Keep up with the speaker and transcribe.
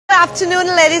afternoon,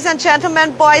 ladies and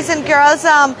gentlemen, boys and girls,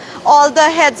 all the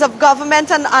heads of government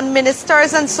and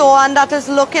ministers and so on that is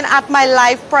looking at my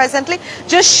live presently.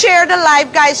 Just share the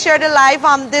live, guys, share the live.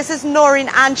 This is Noreen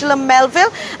Angela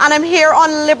Melville, and I'm here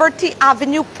on Liberty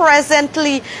Avenue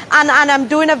presently, and I'm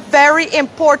doing a very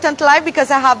important live because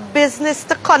I have business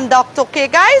to conduct, okay,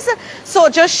 guys? So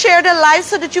just share the live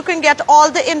so that you can get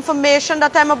all the information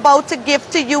that I'm about to give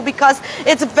to you, because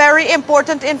it's very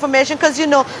important information, because, you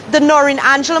know, the Noreen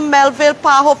Angela Melville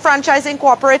Paho Franchise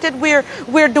Incorporated, we're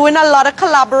doing a lot of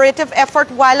collaborative effort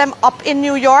while I'm up in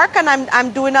New York, and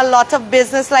I'm doing a lot of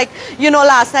business. Like, you know,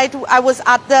 last night I was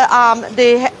at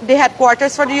the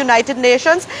headquarters for the United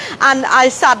Nations, and I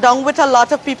sat down with a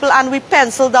lot of people and we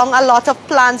penciled down a lot of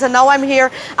plans, and now I'm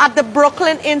here at the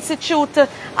Brooklyn Institute,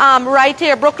 right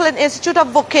here, Brooklyn Institute of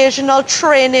Vocational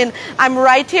Training. I'm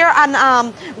right here,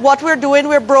 and what we're doing,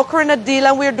 we're brokering a deal,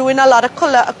 and we're doing a lot of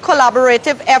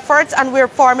collaborative efforts, and we're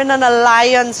forming an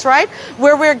alliance, right,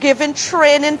 where we're giving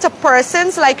training to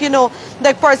persons, like, you know,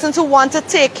 like persons who want to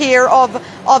take care of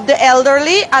the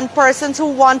elderly, and persons who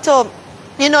want to,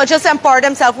 you know, just empower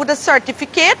themselves with a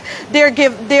certificate. They're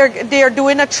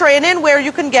doing a training where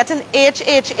you can get an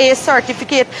HHA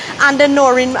certificate, and the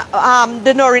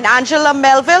Noreen Angela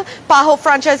Melville Paho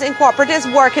Franchise Incorporated is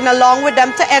working along with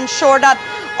them to ensure that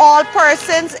all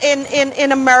persons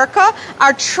in America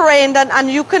are trained, and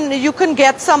you can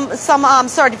get some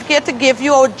certificate to give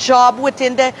you a job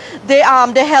within the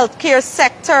healthcare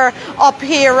sector up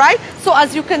here, right? So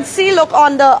as you can see, look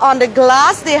on the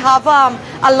glass, they have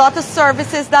a lot of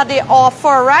services that they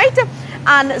offer, right?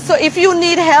 And so if you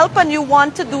need help and you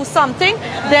want to do something,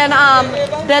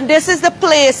 then this is the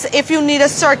place. If you need a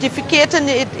certificate, and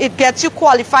it gets you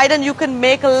qualified, and you can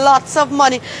make lots of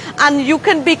money, and you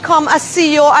can become a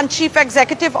CEO and Chief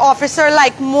Executive Officer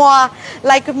like moi,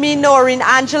 like me, Noreen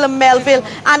Angela Melville.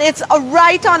 And it's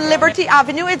right on Liberty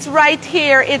Avenue. It's right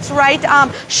here. It's right.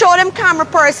 Show them, camera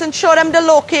person. Show them the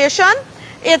location.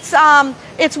 It's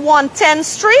 110th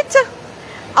Street.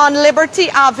 On Liberty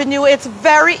Avenue. It's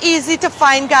very easy to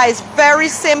find, guys. Very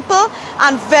simple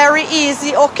and very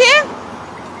easy, okay?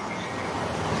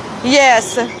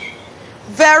 Yes.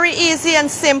 Very easy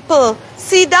and simple.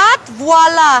 See that?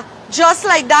 Voila. Just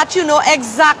like that, you know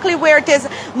exactly where it is.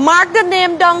 Mark the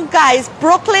name down, guys.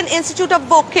 Brooklyn Institute of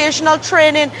Vocational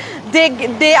Training.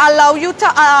 They allow you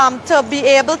to be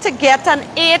able to get an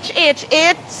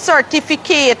HHA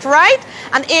certificate, right?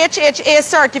 An HHA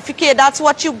certificate. That's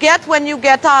what you get when you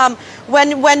get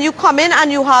when you come in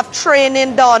and you have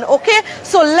training done. Okay?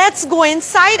 So let's go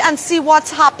inside and see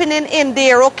what's happening in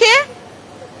there. Okay?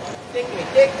 Take me.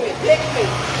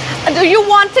 Do you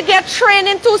want to get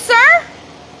training too, sir?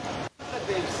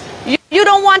 You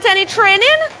don't want any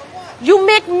training? You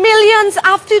make millions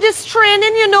after this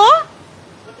training, you know?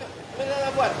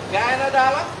 What?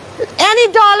 $1?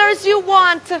 Any dollars you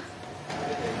want.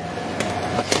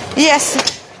 Yes.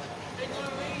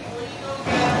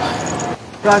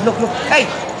 Guys, look. Hey,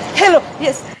 hello.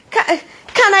 Yes.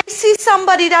 Can I see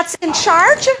somebody that's in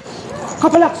charge?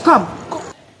 Couple up, come.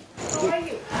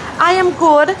 I am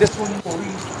good. This one,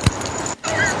 Noreen.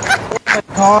 Oh my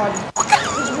God.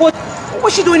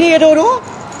 What's she doing here, Dodo?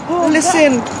 Oh,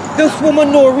 listen, this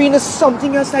woman Noreen is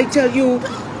something else, I tell you.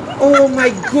 Oh my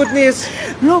goodness.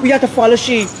 Look, we have to follow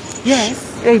she. Yes.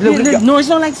 Hey, look. Nora's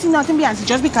not like see nothing Beyonce.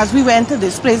 Just because we went to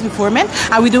this place before, man,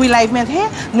 and we do live man here,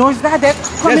 Nora's that there.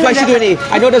 That's why she doing it.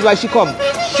 I know that's why she come.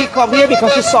 She come here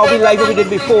because she saw we live what we did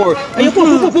before. And you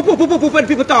poop, and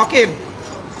people talking.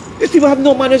 These people have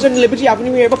no manners on Liberty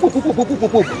Avenue here, but poop.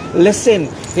 Listen,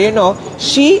 you know,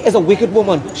 she is a wicked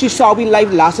woman. She saw we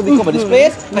live last time we come to this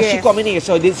place, and she come in here.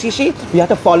 So did see she? We have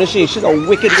to follow she. She's a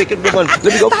wicked woman. Let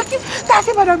me go.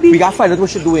 Talking about her. We gotta find out what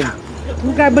she's doing.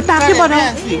 Okay, but talking about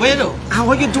her. What you do? How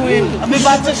are you doing? I'm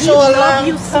about to show love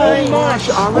you so much.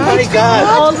 All Oh right. my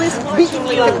God. Always be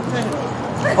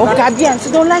Oh God,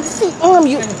 Beyonce don't like see.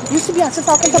 You see Beyonce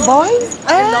talking to boys?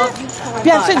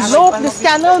 Beyonce love the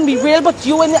scandal and be real, but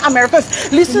you in the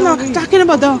Americas. Listen, talking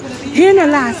about the here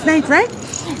last night, right?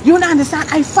 You don't understand.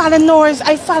 I follow Norris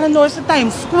to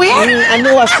Times Square. I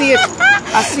know. I see it.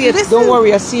 I see it. Listen, don't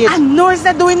worry. I see it. And Norris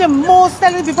that doing the most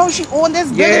selling before she owned this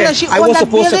building, and she owned that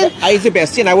building. I was the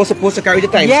best thing. I was supposed to carry the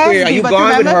Times Square. Are you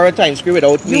gone with her at Times Square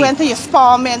without me? You went to your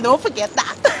spa, man. Don't forget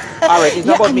that. All right, it's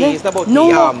not about me. It's not about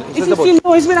no, me. If you see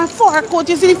Noise with a fur coat,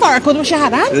 you see the fur coat which she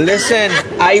had on? Listen,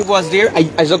 I was there.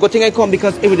 It's a good thing I come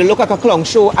because it would look like a clown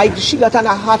show. She got on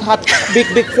a hot,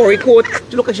 big furry coat.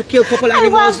 She look like she killed a couple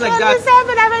animals like that. It's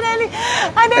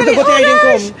a good thing I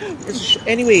didn't come.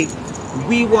 Anyway,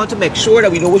 we want to make sure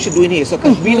that we know what she's doing here. So,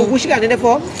 because we know what she got in there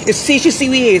for. Is see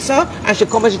we here, sir, and she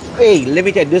come and she, hey, let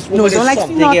me tell you, this woman is like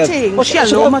something else. But she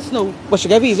alone must know. But she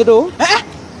get visa though.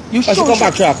 You she come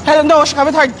back trap. Hell no, she come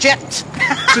with her jet.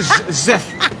 She's Zef.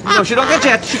 No, she don't get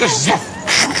jet. She gets Zef.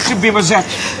 She be my Zef.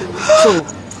 So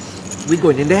we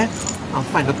going in there and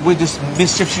find out what this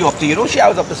mischief she up to. You know, she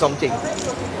was up to something.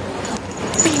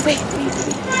 Wait.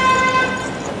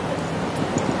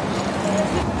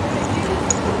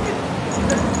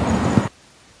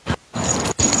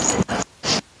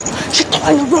 She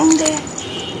turned around there.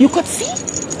 You could see.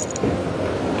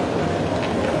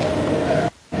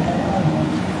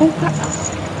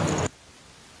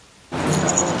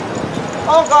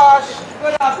 Oh gosh,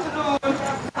 good afternoon. Good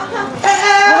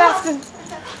afternoon.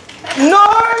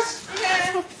 Nurse?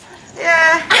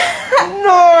 Yeah.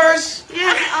 Nurse?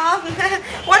 Yeah.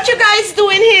 What you guys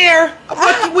doing here?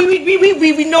 But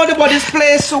we know about this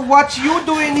place, so what you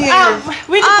doing here?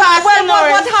 What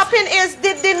happened is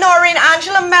the Noreen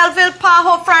Angela Melville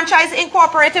Paho Franchise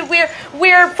Incorporated,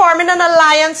 we're forming an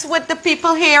alliance with the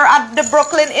people here at the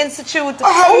Brooklyn Institute.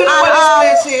 How you know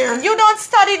this place here? You don't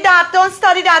study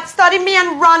that. Study me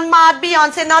and run Mad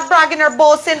Beyonce, not bragging or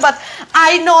boasting, but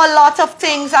I know a lot of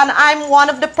things, and I'm one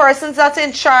of the persons that's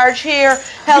in charge here.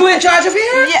 You in charge of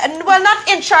here? Yeah, well, not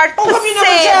in charge per Come you se,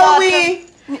 never tell but, me.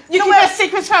 You keep a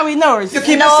secret from we know. You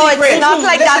keep no, a secret. it's not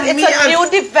like that. Listen, It's a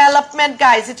new development,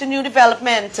 guys. It's a new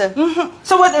development.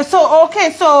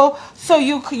 So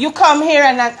you come here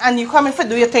and you come in for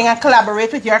do your thing and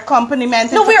collaborate with your company, man.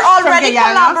 No, we're already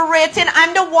collaborating.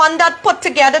 I'm the one that put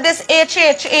together this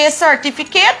HHA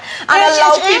certificate and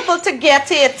allow people to get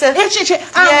it. HHA.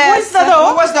 Yes.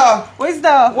 What's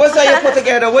the you put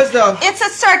together? What's the? It's a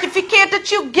certificate that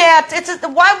you get.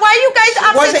 Why you guys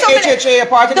What's absent the so many? HHA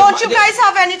part of Don't you guys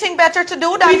have anything better to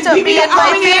do than to be in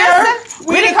my face?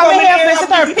 We didn't come here and visit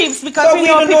our peeps because we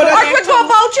know people. Or to go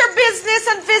about your business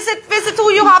and visit who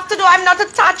you have to do. I'm not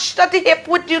attached at the hip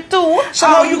with you too. So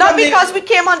how you not because we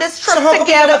came on this trip so how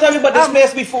together. Tell me about this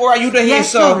place before. Are you the here,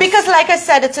 sir? Because like I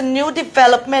said, it's a new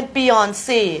development,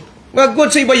 Beyonce. Well,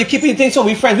 good, so but you keeping things so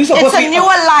we friends. We supposed it's a new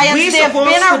alliance. They've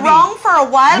been around for a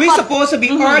while. We're supposed to be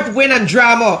earth, wind, and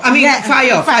drama. I mean,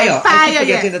 fire. I keep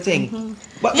forgetting the thing.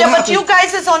 But you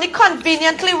guys is only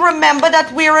conveniently remember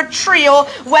that we're a trio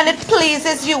when it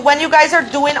pleases you. When you guys are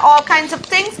doing all kinds of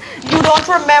things, you don't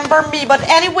remember me. But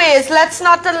anyways, let's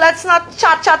not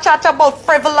chat about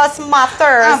frivolous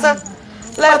matters.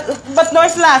 But no,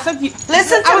 it's last.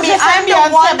 Listen to me. I'm the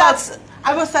one that's.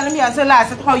 I was telling Beyonce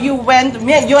last how you went,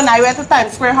 you and I went to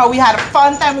Times Square, how we had a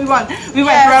fun time. We went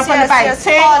around on the bike.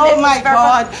 Oh my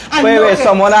God. Wait,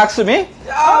 someone asked me?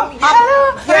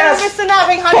 Hello, Mr.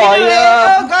 Naving, how are you doing?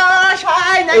 Oh gosh,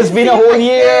 hi. Nice it's been a whole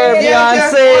year,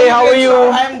 Beyonce. How are you?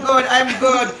 I'm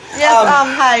good. Yes,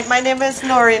 hi. My name is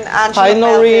Noreen. Hi,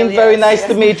 Noreen. Very nice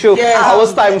to meet you. How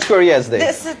was Times Square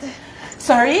yesterday?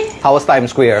 Sorry? How was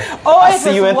Times Square? Oh, I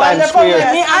see you in Times Square.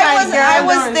 I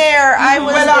was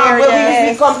there.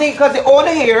 We come because the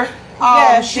owner here.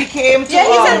 She came to. Yeah,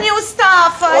 he's a new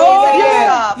staff.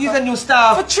 He's a new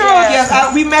staff. For true. Yes,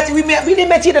 we didn't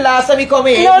met you the last time we come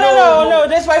in. No.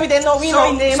 That's why we didn't know we know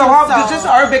his name. So this is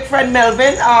our big friend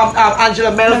Melvin,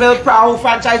 Angela Melville, Proud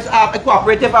Franchise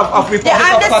Cooperative of Republic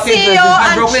I'm of the Cottage CEO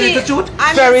and Brooklyn Institute.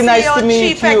 I'm Very the nice CEO to meet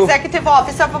Chief you. Executive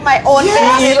Officer for my own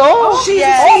business. Oh,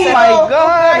 my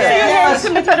God. So you're here to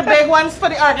meet for the big ones for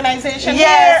the organization.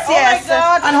 Yes. Oh my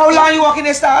God. And how long you working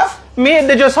in staff? Me,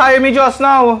 they just hired me just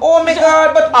now. Oh my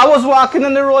God, but I was walking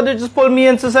on the road, they just pulled me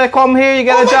in to say, come here, you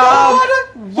get a job.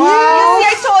 Wow. You see,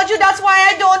 I told you that's why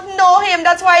I don't know him.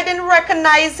 That's why I didn't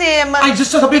recognize him. I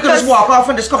just thought you could just walk off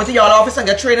and just come into your office and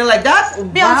get training like that.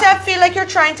 Beyonce, I feel like you're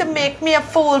trying to make me a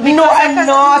fool. No, I'm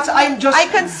not. I'm just. I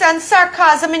can sense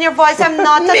sarcasm in your voice. I'm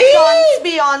not a dunce,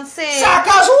 Beyonce.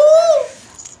 Sarcasm?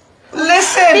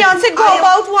 Listen. Beyonce, go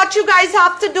about what you guys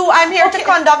have to do. I'm here to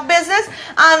conduct business,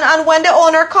 and when the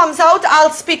owner comes out, I'll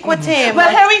speak with him. Well,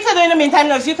 here we can do in the meantime,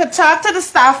 now, you could talk to the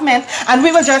staff men, and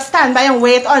we will just stand by and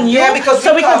wait on you. Yeah, because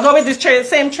so we can go with the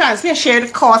same transfer and share the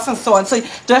costs and so on. So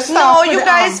just no, you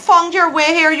guys found your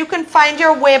way here. You can find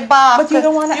your way back. But you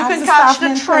don't want to. You can catch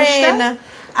the train.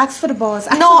 Ask for the boss.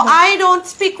 No, I don't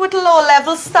speak with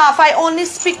low-level staff. I only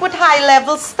speak with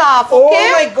high-level staff, okay?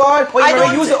 Oh my God. Well, I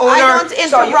don't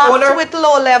interact with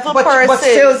low-level persons. But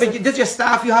still, this is your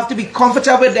staff. You have to be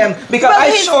comfortable with them. Because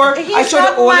he's not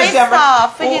my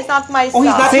staff. He's not my staff. Oh,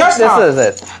 he's not your staff. This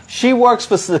is it. She works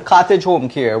for the Cottage Home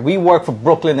Care. We work for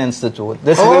Brooklyn Institute.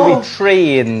 This is where we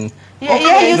train. Yeah,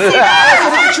 you see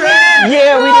that?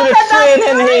 Yeah, we do the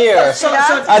training here.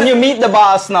 And you meet the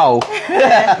boss now.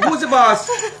 Who's the boss?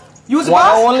 You's the One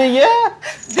boss? only, yeah.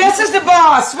 This is the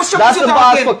boss. What's your That's the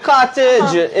boss talking? for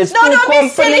Cottage. It's No, two don't be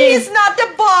silly. companies. He's not the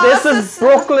boss. This is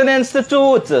Brooklyn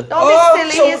Institute. Don't be Oh,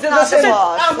 silly. so He's not the listen,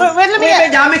 boss. Wait, let me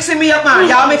Wait, y'all mixing me up, man.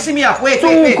 Y'all mixing me up. Wait.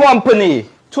 Two company.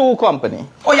 Two company.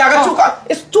 Oh, y'all got two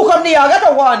It's two company. Y'all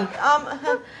got a one.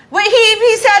 Wait,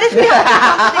 he said if we have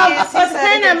two companies. He But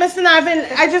said then, Mr.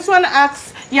 Navin, I just want to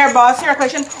ask your boss here a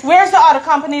question. Where's the other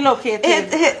company located?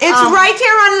 It's right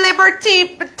here on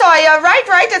Liberty, Toya. Right?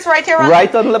 It's right here on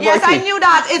Right on Liberty. Yes, I knew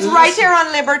that. It's right here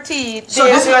on Liberty. So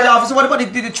this is the officer. What about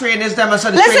the trainers? Them and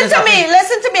so the Listen trainers to me.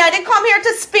 Listen to me. I didn't come here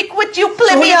to speak with you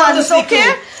plebeians, speak to?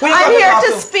 okay? Who you I'm want to here talk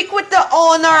to to? speak with the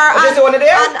owner. Oh, there's the owner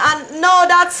there? And no,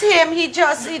 that's him. He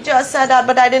just said that,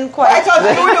 but I didn't quite. I thought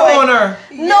you were the owner.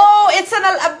 No, it's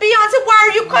Beyonce. Why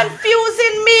are you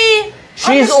confusing me?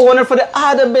 She's owner for the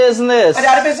other business. And the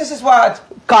other business is what?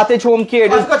 Cottage Home Care.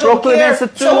 This Cottage Home Brooklyn Care.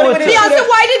 Institute. So what do we do? Beyonce,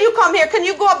 why did you come here? Can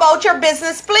you go about your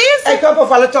business, please? I come for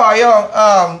follow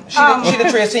Toya. She the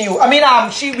tracing you. I mean,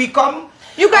 we come.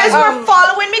 You guys were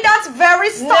following me. That's very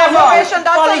Never starvation.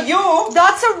 follow you.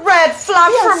 That's a red flag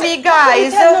for me,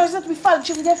 guys. That we followed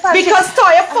you. Because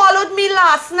Toya followed me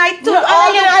last night to No,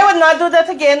 all I would not do that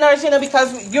again, nurse,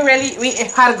 because we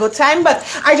had a good time, but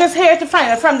I just here to find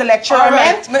out from the lecturer, All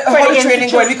right. man. How the training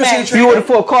going? We can see the training.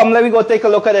 Beautiful. Come, let me go take a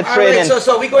look at the All training. right,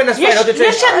 so we going to find out the You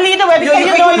training. should lead the way because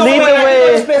you know Lead the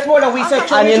way. Space more than we said.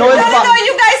 And you know it's No,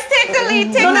 you guys take the lead.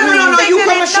 Take No, the no, lead. no, no, take you the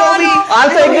come lead. and show me.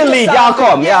 I'll take the lead. Y'all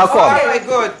come. Y'all All come. right,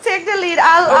 good. Take the lead.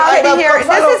 I'll right, be here.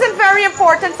 follow. This isn't very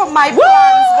important for my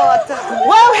plans, but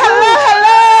Whoa, hello.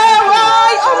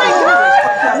 Why? Oh my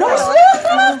God. Nurse,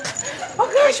 look. Oh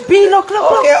gosh, B, look.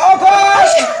 Okay, oh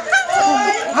gosh.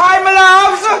 Hi, my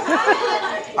loves.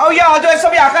 Oh, y'all doing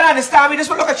something y'all can understand me. This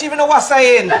one look at you even know what's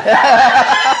saying.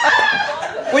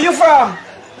 Where you from?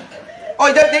 Oh,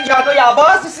 y'all know y'all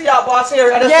boss? This is y'all boss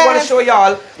here. I just want to show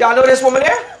y'all. Y'all know this woman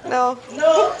here? no.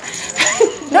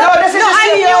 No, this is the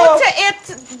I'm CEO. new to it,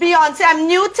 Beyonce. I'm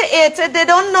new to it. They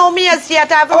don't know me as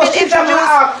yet. I haven't Oh, been she's on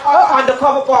introduced. the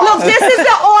cover boss. Look, this is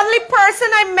the only person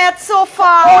I met so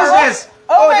far. Who is this?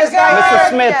 Oh, my this guy. Mr.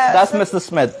 Smith. Yes. That's Mr.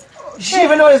 Smith. She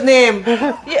even know his name.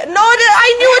 Yeah, no, I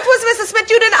knew it was Mr. Smith.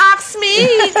 You didn't ask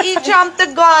me. He jumped the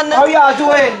gun. How y'all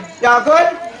doing? Y'all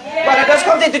good? But I just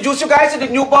come to introduce you guys to the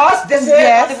new boss. This is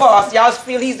the boss. Y'all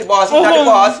feel he's the boss. He's not the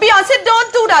boss. Beyonce,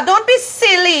 don't do that. Don't be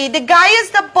silly. The guy is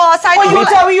the boss. I Oh, know. you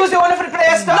tell me you was the owner for the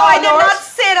place. No, I did not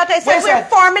say that. I said What is we're that?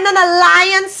 forming an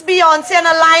alliance, Beyonce, an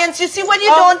alliance. You see, when you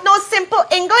don't know simple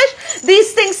English,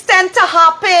 these things tend to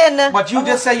happen. But you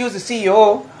just said you was the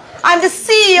CEO. I'm the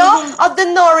CEO of the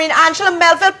Noreen Angela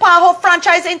Melville Paho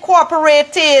Franchise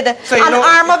Incorporated, So you an know-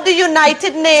 arm of the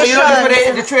United So Nations. you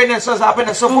know the training and so happened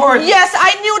and so forth. Yes,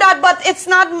 I knew that, but it's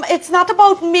not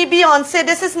about me, Beyonce.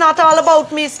 This is not all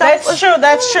about me. Stop.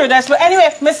 That's true. But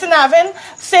anyway, Mr. Navin,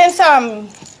 since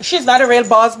she's not a real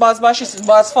boss, she's a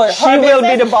boss for her She will be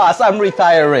business. the boss. I'm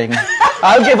retiring.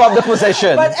 I'll give up the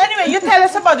position. But anyway, you tell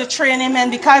us about the training,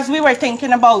 man, because we were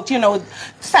thinking about,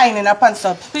 signing up and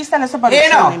stuff. Please tell us about the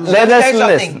training, man. Let us Tell you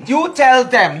something. listen. You tell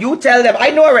them. I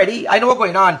know already. I know what's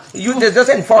going on. You just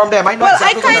inform them. I know Well,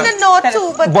 exactly I kind of know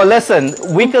too, but But listen,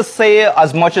 we could say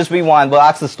as much as we want, but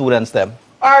ask the students them.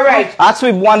 All right. Ask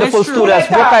we wonderful That's true. students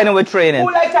Who like what that? kind of training.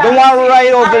 Who like that? The one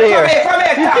right over Come here. here.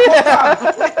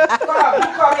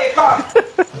 Come.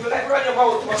 You like run your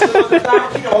mouth.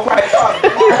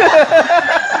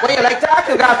 When you like that,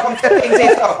 you gotta come to things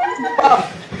and stuff.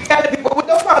 Tell the people with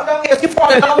the phone down here, you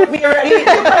falling down with me already. You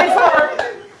crying for?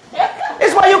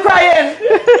 It's why you crying.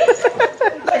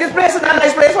 Like this place is not a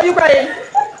nice place. Why you crying?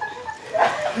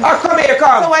 Oh, come here,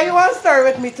 come. So why you want to start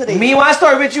with me today? Me want to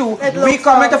start with you. It We looks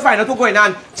coming to find out what's going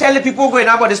on. Tell the people what's going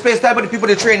on about this place. Tell about the people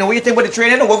that training. What you think about the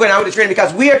training and what's going on with the training?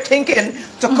 Because we are thinking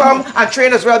to come and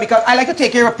train as well. Because I like to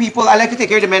take care of people. I like to take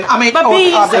care of the men. I mean,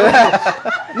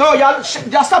 no, y'all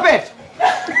stop it.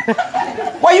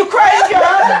 Why you crying,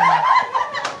 girl?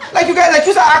 Like you're an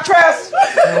actress.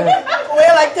 Who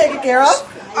you like taking care of?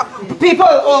 People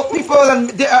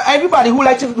and everybody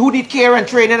who need care and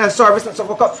training and service and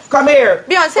stuff. Come here.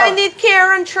 Beyonce, I need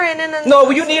care and training. And No,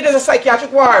 what you need is a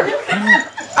psychiatric ward.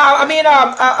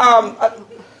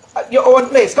 Your own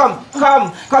place. Come,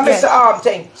 Yes. Mr.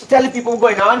 Thing. So tell the people what's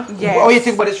going on. Yes. What you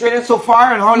think about this training so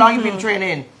far and how long you been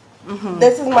training?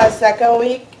 This is my second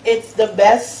week. It's the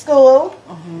best school.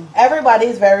 Everybody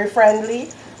is very friendly,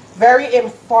 very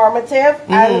informative,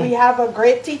 and we have a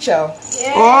great teacher.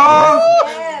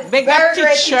 Oh, Big Very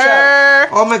great teacher.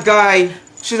 oh my God.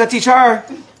 She's a teacher.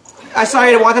 I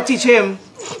sorry, I want to teach him.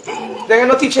 They're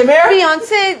gonna teach him here?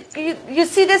 Beyonce, you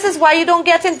see, this is why you don't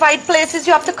get invited places.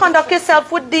 You have to conduct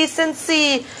yourself with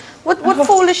decency. What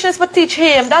foolishness, but teach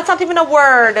him? That's not even a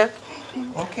word.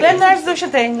 Okay. Let nurse do your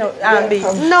thing, no, Andy.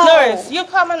 No. Nurse, you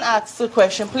come and ask the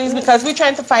question, please, because we're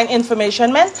trying to find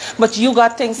information, man. But you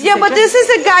got things to Yeah, say. but this is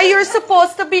the guy you're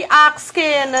supposed to be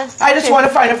asking. I just want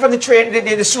to find out from the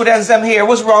students them here.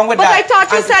 What's wrong with But that? I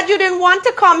thought you said you didn't want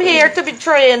to come here to be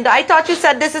trained. I thought you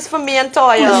said this is for me and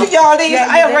Toya. Y'all,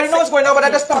 I already know what's going on, but I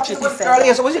just thought you was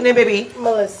earlier. So what's your name, baby?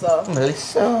 Melissa.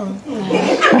 Melissa.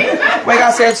 My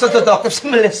God said so to the doctor,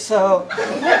 Melissa.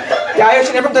 Yeah, I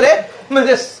heard you from today?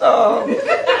 Melissa.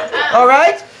 All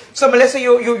right? So, Melissa,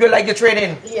 you like the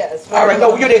training? Yes. All right.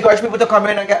 Now, you encourage people to come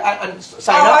in and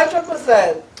sign up?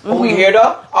 100%. We hear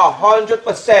that?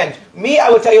 100%. Me, I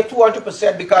would tell you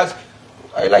 200% because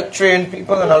I like train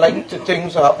people and I like to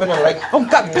things happen and like... Oh,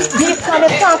 God, be kind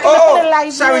of talking Oh, to the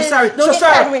live. sorry. Don't So, get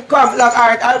carried sir, away. come, look, all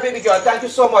right, baby girl, thank you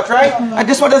so much, right? And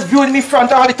this one is viewing me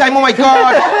front all the time, oh my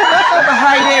God. I'm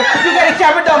behind him. You got the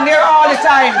camera down there all the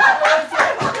time.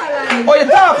 Oh,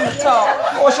 the top?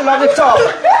 Oh, she love the top.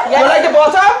 You like the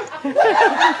bottom?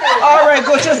 All right,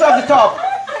 good, she just love the top.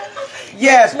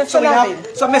 Yes, so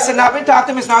Mr. Navin, talk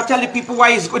to Mr. Now, tell the people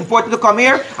why it's important to come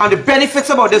here and the benefits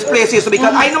about this place here, so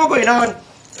because I know what's going on.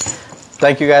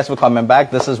 Thank you guys for coming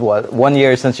back. This is what, 1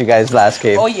 year since you guys last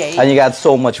came. Oh, yeah. And you got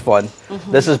so much fun.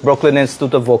 This is Brooklyn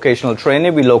Institute of Vocational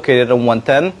Training. We located on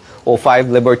 11005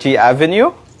 Liberty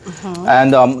Avenue.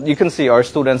 And you can see our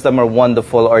students, them are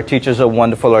wonderful. Our teachers are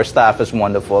wonderful. Our staff is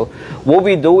wonderful. What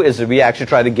we do is we actually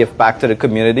try to give back to the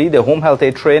community. The home health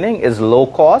aid training is low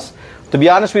cost. To be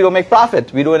honest, we don't make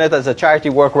profit. We're doing it as a charity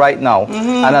work right now.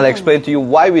 And I'll explain to you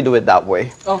why we do it that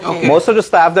way. Okay. Most of the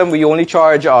staff, then, we only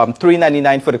charge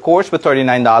 $3.99 for the course with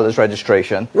 $39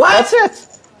 registration. What? That's it.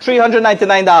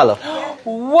 $399.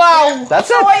 Wow. That's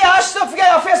So it. why you stuff get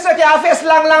your face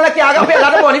long like you gotta pay a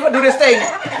lot of money for do this thing?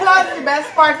 Plus, the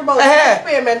best part about Uh-huh. this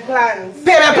payment plans.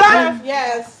 Payment plan?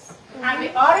 Yes. And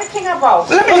the other thing about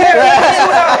Let me hear it.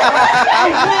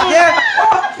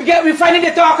 Yeah. We finding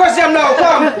the talkers them now.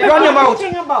 Come, run your mouth.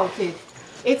 Thing about it,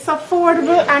 it's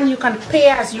affordable and you can pay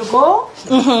as you go,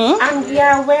 and we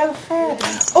are well fed.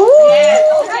 Ooh.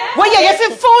 Well, you get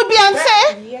some food,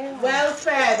 Beyonce? well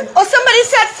fed. Oh, somebody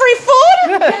said free food?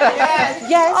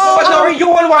 Yes. But Noreen, you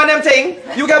won't want them thing.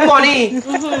 You get money.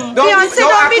 Beyonce,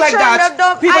 don't act be like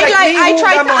that. People like me I who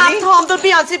try got to money. act humble,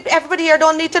 Beyonce. Everybody here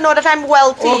don't need to know that I'm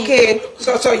wealthy. Okay,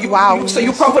 so you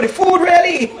come for the food,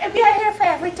 really? We are here for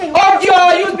everything. Oh,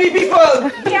 you be people.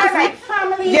 We are like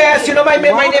family. Yes, you know my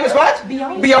name is what?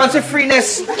 Beyonce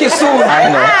Freeness Kisoon.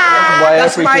 I know. Why I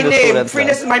That's my appreciate the name. students,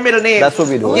 Freeness man. is my middle name. That's what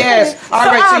we do. Yes. All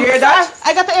right. So you hear that?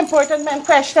 I got the important man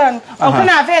question. Uncle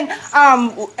Navin,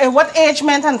 what age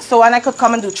meant and so on I could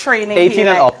come and do training 18 here,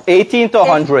 and like- up. 18 to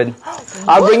 100.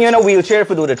 I'll bring you in a wheelchair if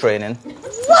you do the training.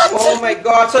 Oh my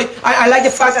God! So I like the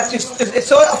fact that it's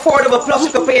so affordable. Plus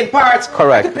you can pay in parts.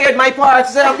 Correct. I can pay in my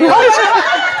parts. No,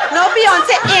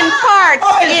 Beyonce, in parts.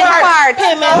 Oh, in parts.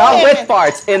 Payment, Not payment. with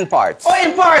parts, in parts. Oh,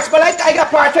 in parts. But I got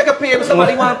parts I can pay. But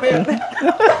somebody want to pay.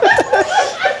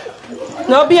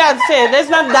 No, Beyonce, there's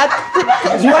not that.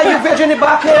 Why you bitch in the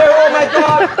back here? Oh my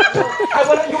God!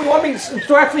 You want me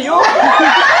to work for you?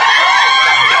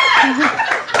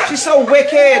 She's so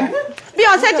wicked.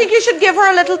 Beyonce, I think you should give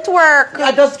her a little twerk.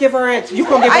 I just give her it. You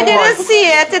can give her I didn't one. see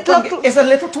it. It looked. It's a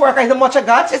little twerk. I know much I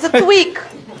got. It's a tweak.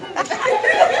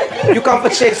 You come for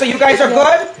shade. So you guys are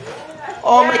good?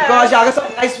 Oh my gosh, y'all got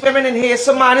some nice women in here.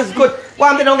 Some man is good.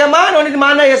 Well, they don't get man. Only the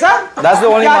man there is, huh? That's the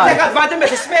only Y'all man. take advantage of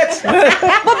Mr. Smith.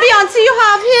 But Beyonce, you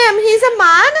have him. He's a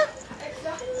man.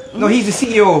 No, he's the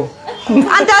CEO.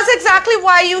 And that's exactly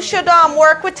why you should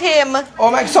week with him. Oh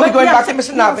my, so we're going back to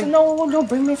Mr. Navin. No,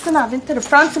 bring Mr. Navin to the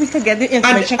front so we can get the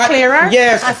information clearer.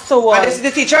 Yes. And so on. And this is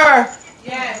the teacher.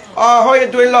 Yes. Oh, how you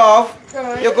doing, love?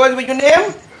 Good. You're good with your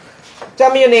name?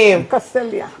 Tell me your name.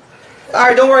 Castelia.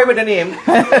 Alright, don't worry with the name.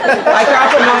 I can't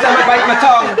pronounce. I'm gonna bite my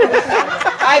tongue.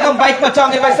 I can bite my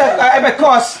tongue if I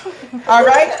cuss.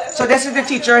 Alright? So this is the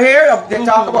teacher here. They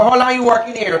talk about how long are you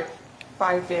working here?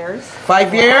 5 years.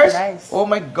 5 years? Nice. Oh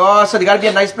my God! So they gotta be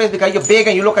a nice place because you're big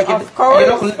and you look like Of course.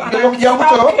 you look young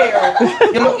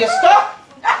too. You're stuck.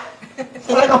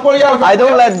 So I can pull you out. I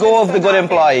don't let go of the good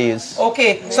employees.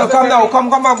 Okay, so come now,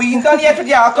 come on. We ain't done yet with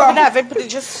y'all. Come. Navin, but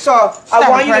just So I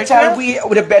want you to right tell here. me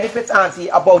with the benefits, Auntie,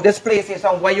 about this place here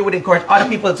and why you would encourage other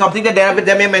people. Something that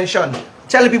they may mention.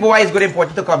 Tell the people why it's good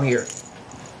important to come here.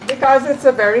 Because it's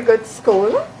a very good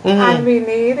school, and we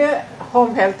need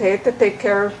home health aid to take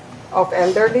care of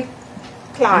elderly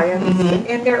clients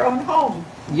in their own home.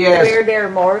 Yes. Where they're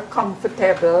more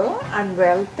comfortable and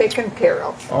well taken care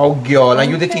of. Oh, girl,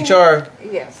 and you the teacher,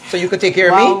 Yes. so you could take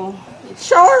care of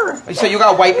Sure. me. So you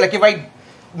got wipe like if I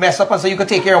mess up and so you could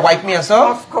take care and wipe me and so.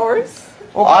 Of course.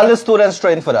 All the students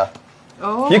train for that.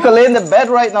 You can lay in the bed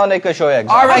right now and they can show you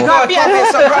exactly. All right, good.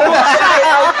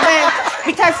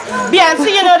 Because Beyonce,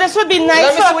 you know, this would be nice.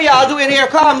 Let me see what y'all doing here.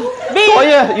 Come. Oh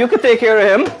yeah, you could take care of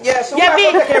him. Yes. Yeah, He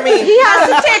has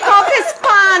to take off his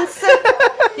pants.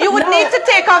 You would need to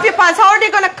take off your pants. How are they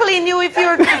going to clean you if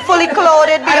you're fully clothed?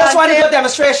 I just want to do a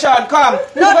demonstration. Come.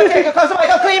 No, take it. Come, somebody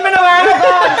can clean me now.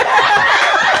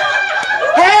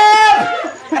 Help!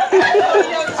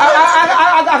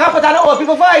 I got put on an old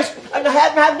people voice. I'm not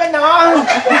help me now.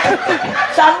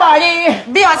 Somebody.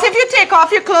 Beyonce, if you take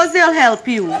off your clothes, they'll help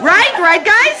you. Right? Right,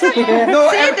 guys? No,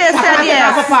 See, they said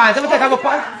yes. Let me take off my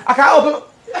pants. I can't open.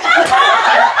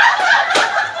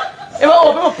 If I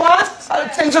open my pants,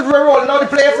 things would roll. Now the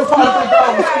place will fall to the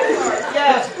ground.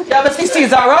 Yes. You ever see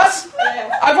Caesar Ross?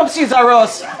 I'm from Caesar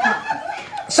Ross.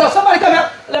 So somebody come here.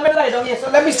 Let me lie down here. So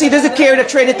let me see. This is the care the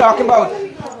trainer talking about.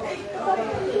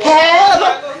 Help!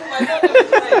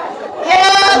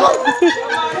 Help!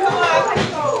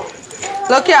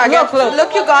 Look here,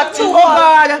 look, you got two. Oh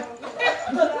God!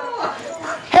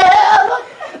 Help!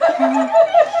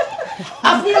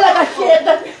 I feel like a shit.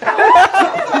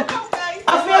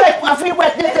 I feel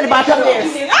wetness in the bottom of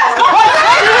this.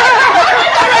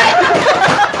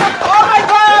 Oh my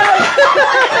God!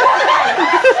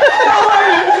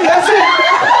 Let's see.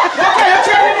 What kind of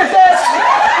training is this?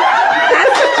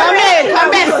 Come in.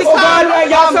 Oh God,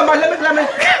 y'all, somebody, let me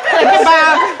take it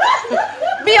back.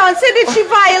 Beyonce, did she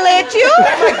violate you? Oh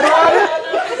my God.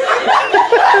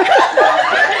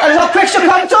 And how quick she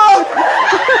come to?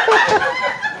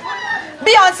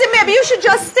 Beyonce, maybe you should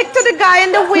just stick to the guy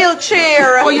in the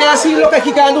wheelchair. Oh yes, he look like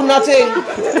he can't do nothing.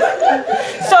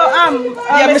 So,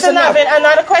 Mr. Mr. Nav. Navin,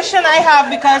 another question I have,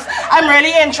 because I'm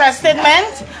really interested,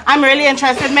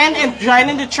 men, in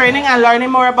joining the training and learning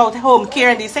more about home care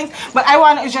and these things. But I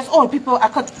want just old people I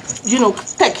could, you know,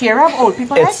 take care of old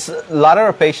people. It's a lot of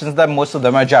our patients that most of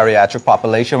them are geriatric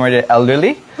population where they're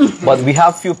elderly, but we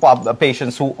have few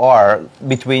patients who are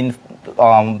between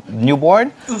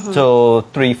newborn to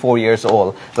 3-4 years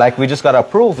old. Like we just got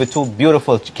approved with 2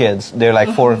 beautiful kids. They're like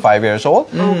 4 and 5 years old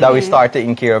that we start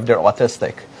taking care of. They're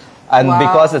autistic. And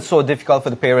because it's so difficult for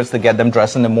the parents to get them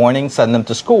dressed in the morning, send them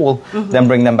to school, then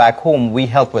bring them back home, we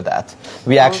help with that.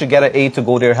 We actually get an aide to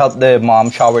go there, help the mom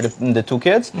shower the 2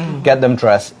 kids, get them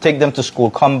dressed, take them to school,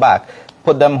 come back,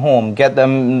 put them home, get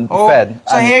them fed.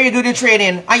 So here you do the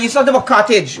training. And you said about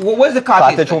cottage. What is the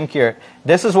cottage? Cottage home care.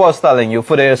 This is what I was telling you.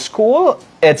 For the school,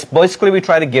 it's basically we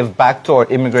try to give back to our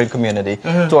immigrant community,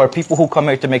 to our people who come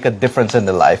here to make a difference in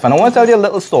their life. And I want to tell you a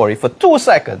little story for 2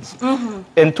 seconds.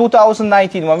 In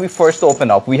 2019, when we first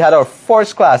opened up, we had our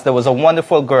first class. There was a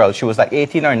wonderful girl. She was like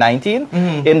 18 or 19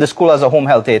 in the school as a home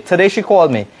health aide. Today she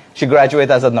called me. She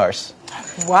graduated as a nurse.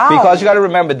 Wow. Because you got to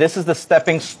remember, this is the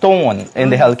stepping stone in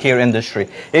the healthcare industry.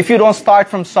 If you don't start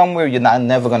from somewhere, you're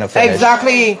never going to finish.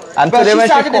 Exactly. And but today she when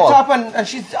started she at the called, top and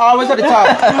she's always at the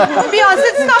top.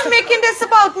 Beyonce, stop making this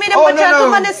about me. The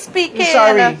gentleman is speaking.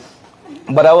 Sorry.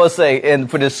 but I will say,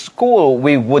 for the school,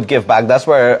 we would give back. That's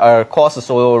where our cost is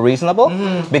so reasonable,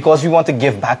 because we want to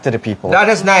give back to the people. That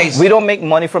is nice. We don't make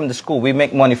money from the school. We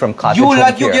make money from cottage You home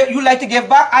like care. you like to give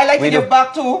back? I like to do. give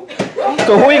back too.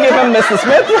 So who you giving, Mr.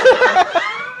 Smith?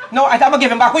 No, I'm not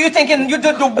giving back. Who you thinking you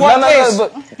do the work No, is?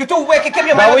 but- You're too wicked. Keep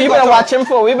your Now, mind what you been watching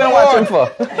for? We've been watching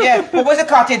for. Yeah, but where's the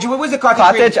cottage? Where's the cottage?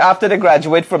 Cottage, after they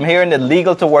graduate from here and they're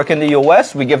legal to work in the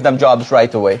U.S., we give them jobs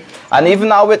right away. And even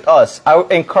now with us, I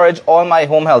encourage all my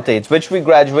home health aides, which we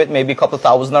graduate maybe a couple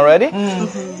thousand already,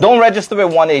 don't register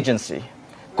with one agency.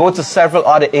 Go to several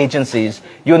other agencies.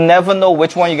 You never know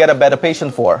which one you get a better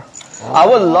patient for. I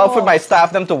would love for my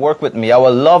staff them to work with me. I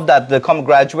would love that they come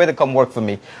graduate and come work for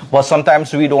me. But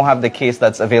sometimes we don't have the case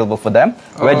that's available for them.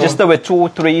 Register with 2,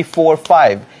 3, 4,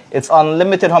 5. It's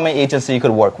unlimited how many agencies you could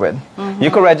work with.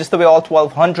 You could register with all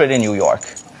 1,200 in New York.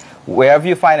 Wherever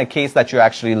you find a case that you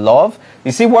actually love.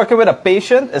 You see, working with a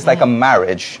patient is like a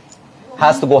marriage.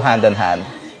 Has to go hand in hand.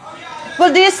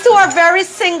 Well, these two are very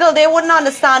single. They wouldn't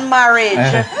understand marriage.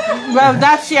 Well,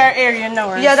 that's your area,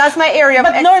 Noreen. Yeah, that's my area of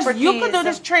But Noreen, expertise. you could do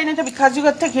this training too, because you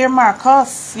got to take care of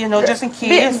Marcus, you know, just in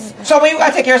case. So when you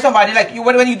gotta take care of somebody, like you,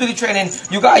 when you do the training,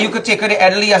 you could take care of the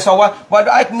elderly and so on. But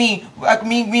like me, my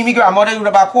grandmother, you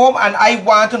back home, and I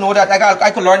want to know that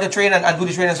I could learn the training and do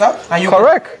the training and stuff. And you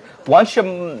Correct. once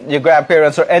your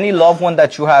grandparents or any loved one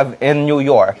that you have in New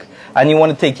York, and you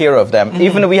want to take care of them.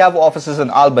 Even we have offices in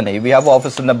Albany, we have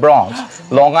offices in the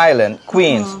Bronx, Long Island,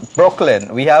 Queens,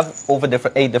 Brooklyn. We have over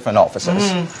 8 different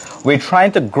offices. We're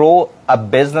trying to grow a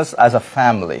business as a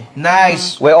family.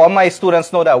 Nice. Where all my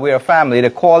students know that we're a family. They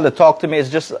call, they talk to me. It's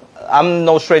just, I'm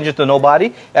no stranger to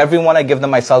nobody. Everyone, I give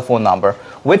them my cell phone number.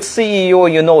 With CEO,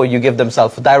 you know, you give them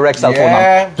direct cell phone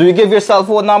number. Do you give your cell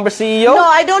phone number, CEO? No,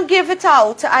 I don't give it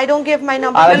out. I don't give my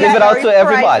number. I'll give it out to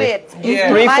everybody. Yeah.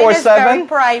 347. Mine is very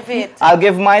private. I'll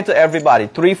give mine to everybody.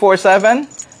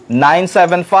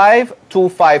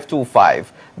 347-975-2525.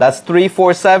 That's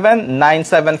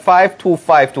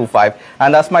 347-975-2525.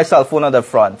 And that's my cell phone at the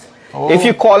front. If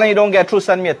you call and you don't get through,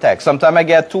 send me a text. Sometimes I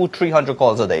get 200-300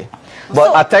 calls a day.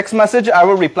 But a text message, I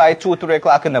will reply 2 or 3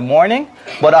 o'clock in the morning.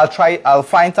 But I'll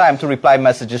find time to reply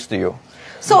messages to you.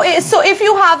 So if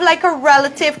you have like a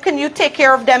relative, can you take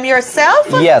care of them yourself?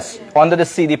 Yes, under the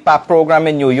CDPAP program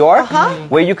in New York,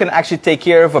 where you can actually take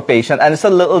care of a patient. And it's a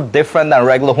little different than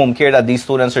regular home care that these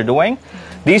students are doing.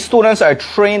 These students are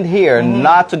trained here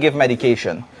not to give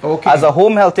medication. As a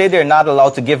home health aide, they're not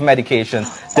allowed to give medication.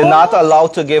 They're not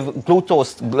allowed to give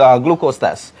glucose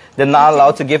tests. They're not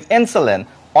allowed to give insulin.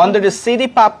 Under the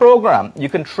CDPAP program, you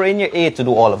can train your aide to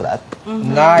do all of that.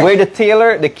 Nice. Where the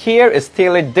care is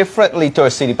tailored differently to a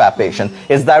CDPAP patient.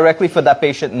 It's directly for that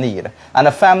patient need. And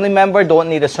a family member don't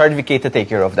need a certificate to take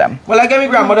care of them. Well, I get my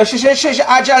grandmother. She's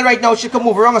agile right now. She can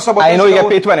move around. I know you get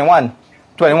paid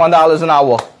 $21 an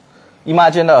hour.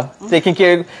 Imagine taking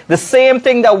care of the same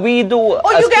thing that we do. Oh,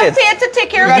 as you get kids. paid to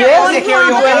take care of your Yes, own take care of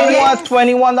your family.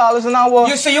 $21 an hour.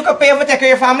 You say you can pay for take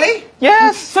care of your family?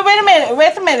 Yes. So wait a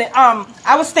minute.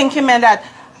 I was thinking, man, that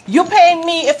you paying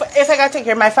me if I got to take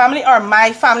care of my family, or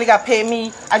my family got to pay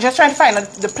me. I'm just trying to find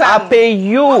the plan. I pay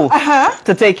you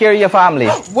to take care of your family.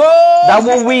 Whoa. That's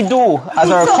what we do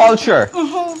as our culture.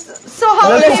 So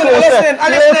how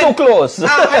too close.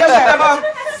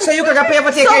 So you can pay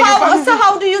for take care of your family. So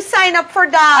how do you sign up for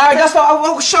that? Just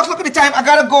shucks, look at the time. I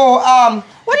gotta go.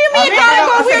 What do you mean? I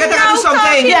gotta do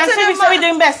something. Yeah, so we're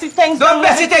doing Bessie things. Don't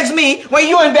Bessie text me when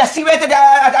you and Bessie went at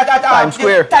Times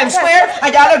Square. Times Square,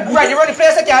 and you had run the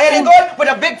place that you had in good with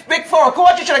a big fur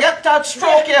coat. You should have got that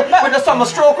stroke here with the summer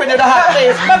stroke when you're the hot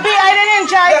place. But B, I didn't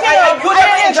enjoy it. I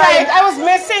didn't enjoy it. I was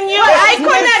missing you. Well, I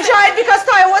couldn't enjoy it because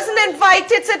Toya wasn't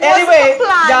invited. So it anyway, wasn't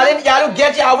planned. y'all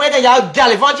get your way, and y'all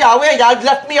gallivant your way, y'all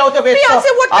left me out of it. Beyonce,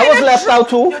 what I was left out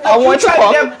too. I want to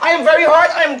come. I am very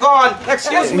hurt. I am gone.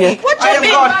 Excuse me. I am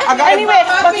gone. Anyway,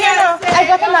 but you know, I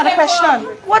got another question.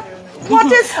 What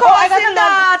is causing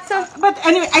that? But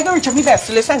anyway, I go reach out my best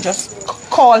to listen, just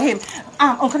call him.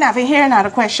 Uncle Navi, here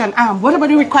another question. What about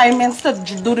the requirements to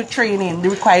do the training? The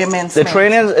requirements. The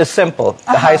training is simple.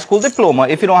 The high school diploma.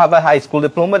 If you don't have a high school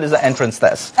diploma, there's an entrance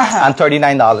test and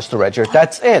 $39 to register.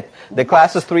 That's it. The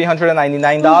class is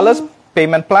 $399.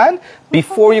 Payment plan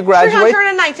before you graduate.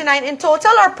 $399 in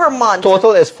total or per month?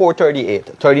 Total is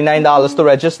 $438. $39 to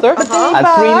register and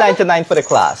 $399 for the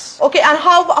class. Okay, and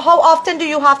how often do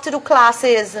you have to do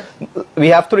classes? We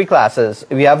have 3 classes.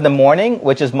 We have the morning,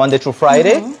 which is Monday through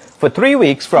Friday, for 3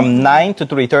 weeks from 9 to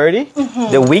 3:30.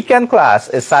 The weekend class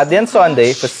is Saturday and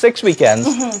Sunday for 6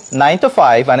 weekends, 9 to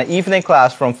 5, and an evening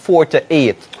class from 4 to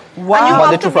 8. Wow. And you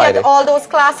Monday have to to Friday. get all those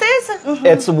classes?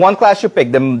 It's one class you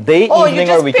pick, the day, evening,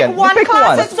 or weekend. You pick one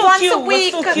class, It's once a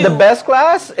week. The best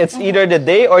class, it's either the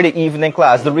day or the evening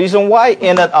class. The reason why,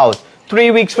 in and out.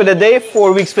 3 weeks for the day,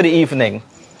 4 weeks for the evening.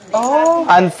 Oh.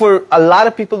 And for a lot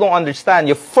of people don't understand,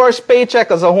 your first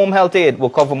paycheck as a home health aide will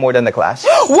cover more than the class.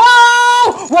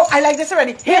 Whoa! Whoa, I like this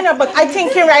already. Here now, but I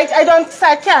think you're right. I don't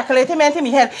start calculating in my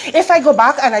head. If I go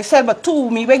back and I sell but 2,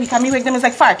 me wig, because me wig them is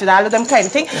like $40, them kind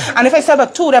of thing. And if I sell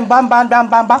but 2, then bam, bam, bam,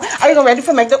 bam, bam, I go ready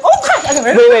for make them. Oh, God!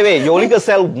 Wait. You only can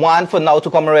sell 1 for now to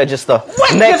come and register.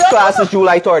 What? Next class is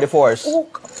July 31st. Oh.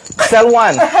 Sell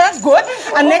 1. Good.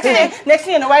 And next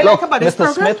thing, you know, I like about this Mr.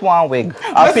 program. Smith want wig.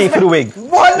 I'll pay for the wig.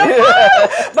 Wonderful.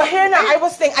 But here now, I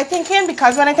thinking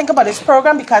because when I think about this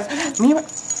program, because me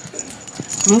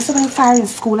so many fire in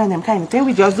school and them kind of thing,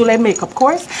 we just do like makeup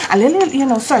course, a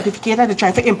little, certificate and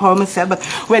try to empower myself. But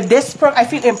with this program, I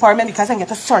feel empowerment because I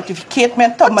get a certificate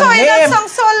meant to my name. That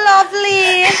sounds so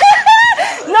lovely.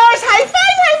 Nurse, high five.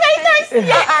 nice.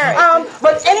 Yeah.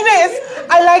 But anyways,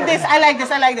 I like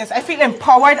this. I feel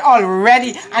empowered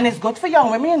already, and it's good for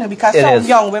young women, you know, because some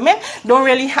young women don't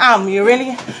really you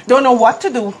really don't know what to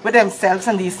do with themselves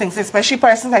and these things, especially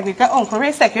persons like me. Uncle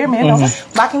Ray here, man.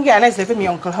 Back in Ghana, I live in my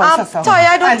uncle's house. Toya,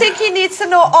 I don't think he needs to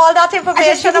know all that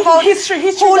information about history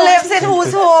who lives in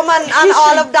whose home and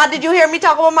all of that. Did you hear me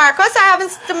talk about Marcus? I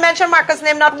haven't mentioned Marcus'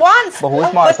 name not once. But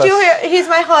who's Marcus? But he's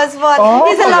my husband.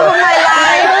 He's the love of my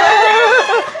life.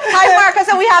 Hi, Marcus,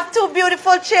 and we have 2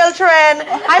 beautiful children.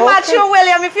 Hi, Matthew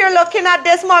William. If you're looking at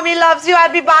this, Mommy loves you.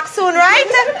 I'll be back soon, right?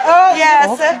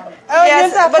 Yes.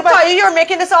 Yes, but Toya, you're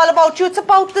making this all about you. It's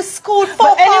about the school focus.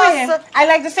 But anyway, I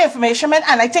like this information, man,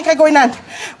 and I think I go in and,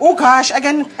 oh gosh,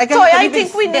 again. Toya, I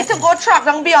think we need to go track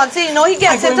down Beyonce. You know, he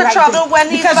gets into trouble when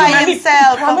he's by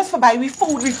himself. We promise for buy we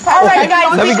food. All right,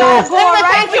 guys, let me go.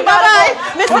 Thank you. Bye-bye.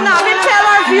 Mr. Navin, tell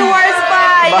our viewers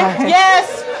bye. Yes.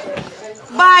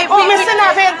 Bye. Oh, Mr.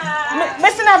 Navin,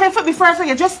 before I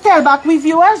forget, just tell back we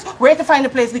viewers where to find the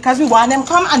place because we want them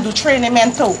come and do training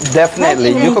too.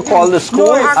 Definitely. You could call the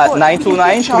school at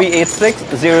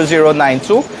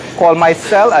 929-386-0092. Call my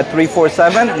cell at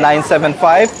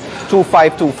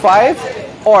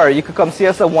 347-975-2525. Or you could come see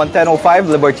us at 11005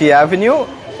 Liberty Avenue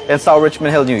in South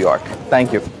Richmond Hill, New York.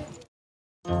 Thank you.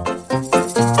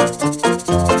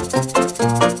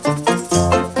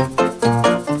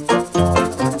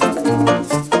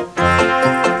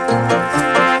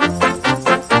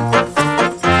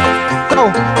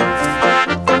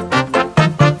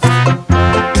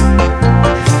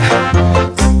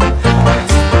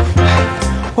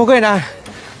 What's going on?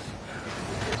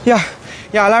 Yeah,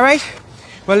 all right?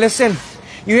 Well, listen,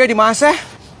 you hear the man say?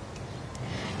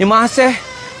 The man say,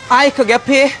 I could get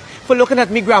paid for looking at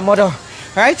me grandmother,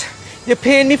 right? You're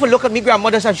paying me for looking at me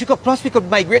grandmother, so she could, plus we could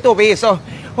migrate over here, so,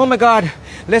 oh my God,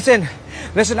 listen,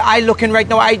 I looking right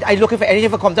now, I looking for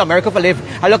anything to come to America for live.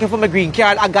 I looking for my green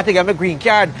card, I got to get my green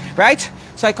card, right?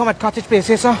 So I come at Cottage Place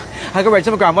here, so I go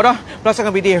register my grandmother, plus I'm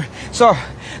going to be there. So,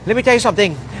 let me tell you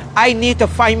something. I need to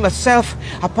find myself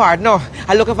a partner.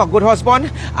 I'm looking for a good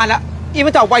husband, and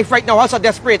even to a wife right now, also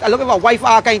desperate. I'm looking for a wife,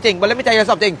 all kind of thing. But let me tell you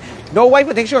something. No wife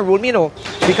will think she'll rule me, no.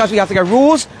 Because we have to get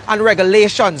rules and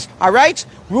regulations, all right?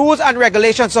 Rules and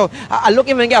regulations. So I'm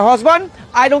looking to get a husband.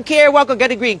 I don't care what I can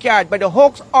get a green card, but the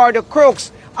hooks or the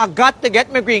crooks, I got to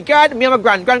get my green card. Me and my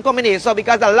grand coming here. So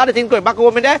because a lot of things going back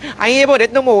home in there, I ain't able to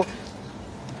do no more.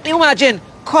 You imagine,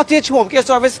 cottage home care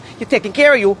service, you're taking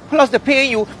care of you, plus they're paying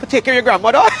you for taking care of your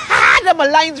grandmother. Them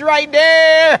lines right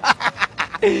there.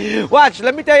 Watch,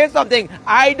 let me tell you something.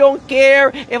 I don't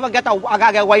care if I get a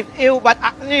wife. Ew, but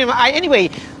anyway,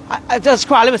 I just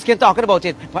crawling my skin talking about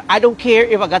it. But I don't care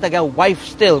if I got to get a wife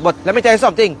still. But let me tell you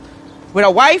something. With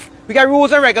a wife, we got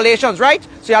rules and regulations, right?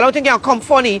 So y'all don't think y'all come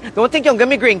funny. Don't think y'all give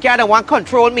me green card and want to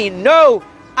control me. No.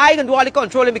 I can do all the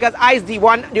controlling because I's the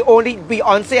only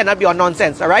Beyonce and not be on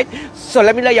nonsense, all right? So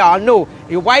let me let y'all know.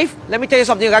 Your wife, let me tell you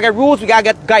something. You gotta get rules, we gotta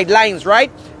get guidelines,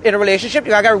 right? In a relationship,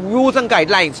 you gotta get rules and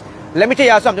guidelines. Let me tell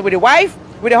y'all something. With the wife,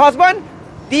 with the husband,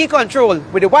 the control.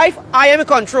 With the wife, I am in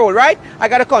control, right? I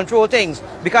gotta control things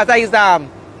because I is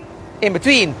in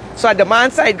between. So at the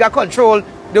man's side, got control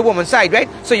the woman's side, right?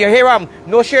 So you hear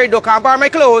no share, don't can't borrow my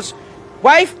clothes.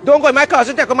 Wife, don't go in my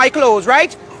closet, take my clothes,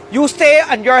 right? You stay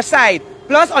on your side.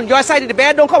 Plus, on your side of the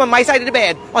bed, don't come on my side of the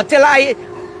bed until I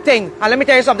think. And let me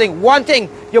tell you something. One thing,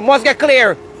 you must get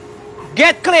clear.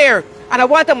 Get clear. And I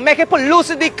want to make it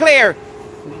lucidly clear.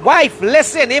 Wife,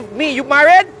 listen, if you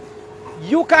married,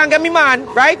 you can't get me man,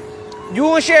 right? You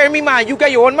won't share me man. You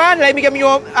get your own man, let me get me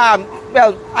your own,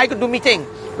 well, I could do me thing,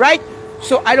 right?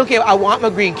 So I don't care. I want my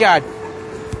green card.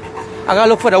 I gotta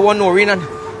look for the one Noreen and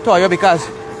Toya because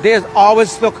there's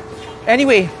always, look.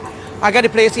 Anyway, I got the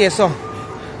place here, so.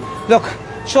 Look,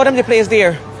 show them the place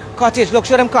there. Cottage, look,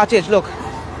 show them cottage, look.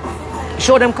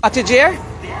 Show them cottage here.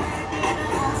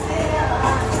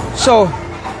 So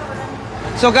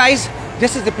guys,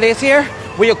 this is the place here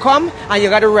where you come and you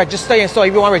got to register. And so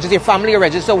if you want to register your family or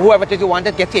register whoever you want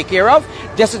to get taken care of,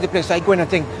 this is the place. So I go in and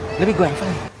think, let me go and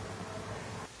find.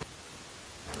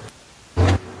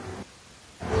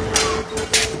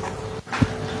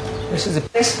 This is the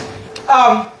place.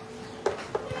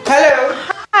 Hello.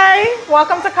 Hi,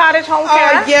 welcome to Cottage Home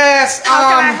Care. Yes. How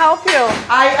can I help you?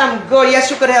 I am good. Yes,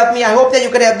 you could help me. I hope that you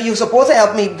could help me. You're supposed to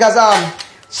help me because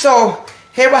so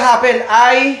here what happened.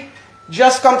 I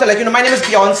just come to let you know my name is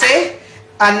Beyonce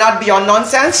and not Beyond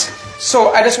Nonsense.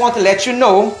 So I just want to let you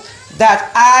know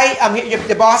that I am here.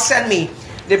 The boss sent me.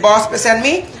 The boss sent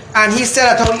me, and he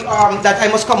said that I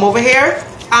must come over here.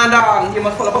 And you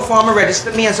must pull up a form and register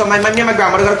me. And so my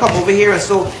grandmother gonna come over here, and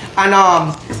so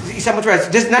December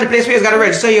 12th. This is not the place where you got to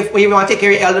register if you want to take care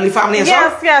of your elderly family and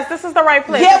Yes, stuff? yes, this is the right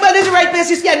place. Yeah, but this is the right place.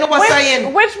 You can't know what's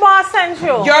saying. Which boss sent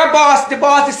you? Your boss, the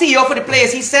CEO for the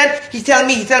place. He said, he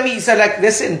said like,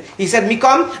 listen, he said, me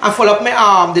come and follow up my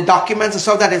the documents and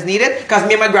stuff that is needed, because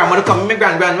me and my grandmother come, my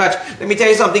grandmother. Let me tell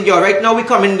you something, girl. Right now we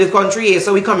come in the country,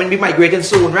 so we come and be migrating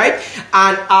soon, right?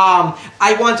 And I'm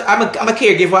a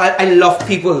caregiver. I love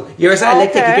people. Yes, I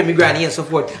like taking care of my granny and so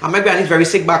forth. And my granny is very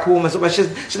sick back home and so, but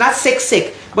she's not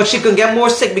sick, but she can get more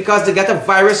sick because they got a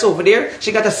virus over there.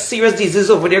 She got a serious disease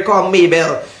over there called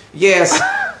Mabel. Yes.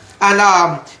 And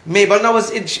Mabel now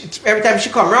every time she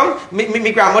come around,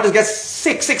 my grandmother gets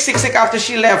sick after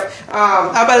she left.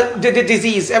 Well, the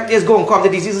disease, everything is going to come. The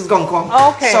disease is going to come.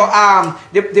 Okay. So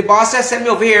the boss said send me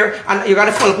over here, and you got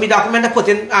to fill up me document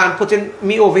and putting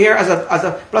me over here as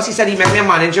a. Plus he said he made me a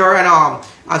manager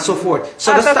and so forth.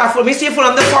 So the staff will me see you full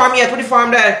on the farm yet. With the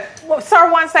farm there. Well,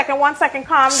 sir, one second,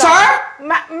 calm down. Sir?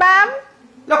 Ma'am?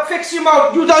 Look, fix your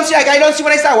mouth. You don't see, like, I don't see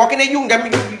when I start walking there. You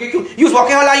was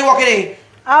walking, how long you walking there?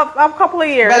 A couple of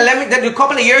years. Well, a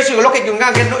couple of years, you look at you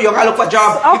gotta look for a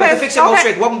job. Okay, you better fix your mouth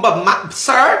straight. But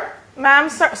sir? Ma'am,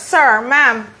 sir,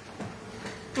 ma'am.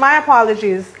 My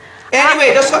apologies.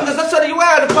 Anyway, that's so you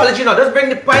are an apology now. Just bring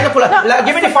the pineapple.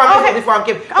 Give me the farm. Okay. The farm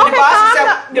came. Okay,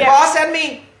 The boss sent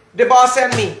me. The boss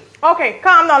sent me. Okay,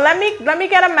 calm down. Let me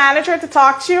get a manager to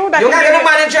talk to you. You can't get a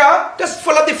manager. Just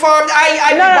fill up the form. The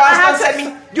boss sent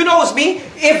me. You know who's me.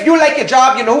 If you like your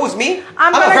job, you know who's me.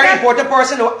 I'm a very important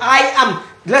person.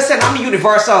 Listen, I'm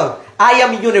universal. I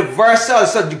am universal.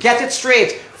 So you get it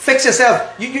straight. Fix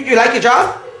yourself. You like your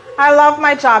job? I love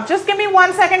my job. Just give me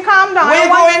 1 second. Calm down. Where you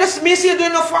going? Me see you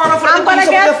doing no farm.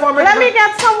 Let me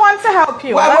get someone to help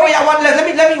you. Let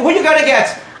me. Who you gonna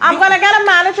get? I'm gonna get a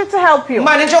manager to help you.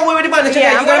 Manager? Where the manager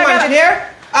there? You got a manager here?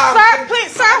 Sir,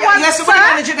 please, sir, Let's sir,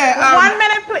 manager there. 1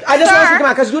 minute, please. I just want to speak,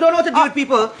 because you don't know what to do with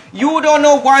people. You don't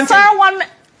know one thing. Sir, 1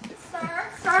 minute.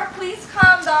 Sir, please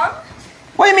calm down.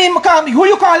 What do you mean, calm? Who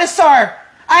you call this, sir?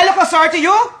 I look a sir to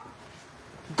you?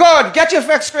 Good. Get your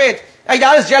facts straight.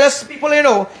 Y'all is jealous people, you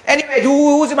know. Anyway,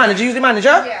 who's the manager? Who's the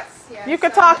manager? Yes. You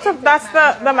could talk to, that's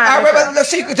the manager.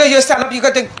 So you stand up, you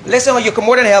got to, listen, you can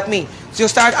more than help me. So you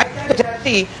start, I can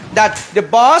see that the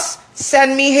boss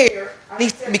sent me here,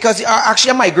 because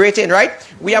actually I'm migrating, right?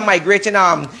 We are migrating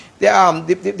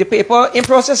the paper in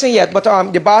processing yet, but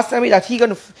the boss told me that I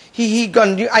ain't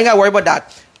gotta worry about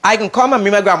that. I can come and me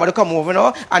and my grandmother come over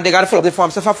now, and they gotta fill up the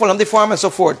form. So if I fill up the form and so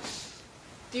forth.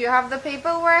 Do you have the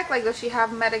paperwork? Like, does she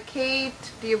have Medicaid?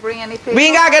 Do you bring any paperwork? We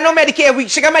ain't gotta get no Medicaid.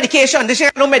 She got medication. She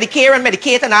got no Medicare and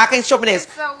Medicaid and all kinds of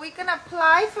stuff. So we can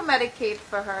apply for Medicaid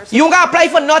for her. So you don't gotta apply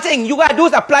for nothing. You gotta do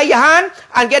is apply your hand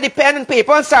and get the pen and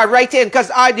paper and start writing. Because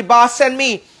the boss sent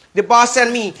me. The boss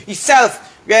sent me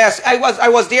himself. Yes, I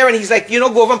was there, and he's like,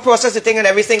 go over and process the thing and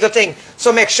every single thing.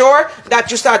 So make sure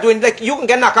that you start doing, like, you can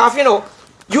get knocked off,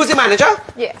 Use the manager.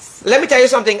 Yes. Let me tell you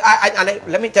something.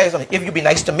 Let me tell you something. If you be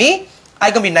nice to me, I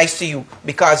gonna be nice to you,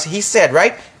 because he said,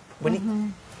 right?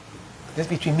 When this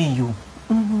between me and you.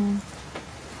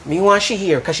 Me want she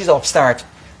here because she's an upstart.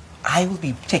 I will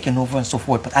be taking over and so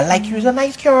forth. But I like you as a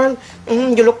nice girl.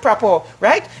 You look proper,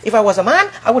 right? If I was a man,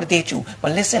 I would date you.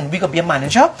 But listen, we gonna be a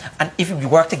manager, and if we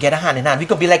work together hand in hand, we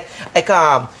gonna be like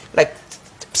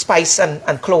spice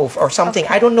and clove or something.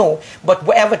 Okay. I don't know, but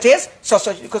whatever it is, so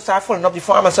you could start filling up the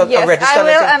form and register. I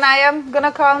will, and I am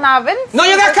gonna call Navin. No,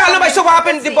 you gotta call nobody. So what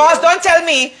happened? The boss don't tell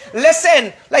me.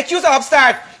 Listen, like you're the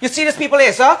upstart. You see these people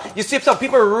here, sir? You see some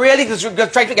people really just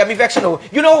trying to get me vexed.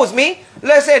 You know who's me?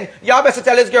 Listen, y'all better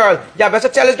tell this girl. Y'all better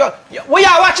tell this girl. What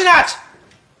y'all watching at?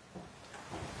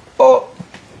 Oh.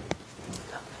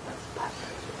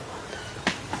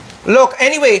 Look,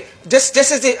 anyway, this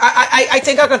is the. I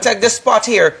think I can take this spot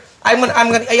here.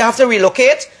 You have to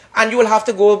relocate, and you will have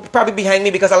to go probably behind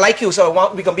me because I like you.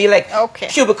 So we can be like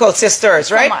cubicle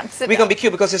sisters, right? We can be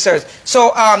cubicle sisters.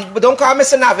 So but don't call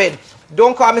Mr. Navid.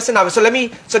 Don't call Mr.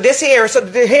 Navid. So this here. So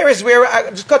here is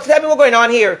where. Just tell me what's going on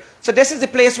here. So this is the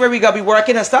place where we gotta be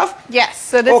working and stuff. Yes.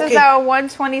 So this is our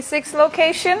 126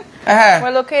 location. We're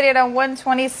located on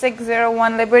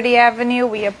 12601 Liberty Avenue.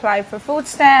 We apply for food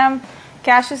stamp,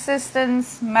 cash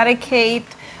assistance, Medicaid.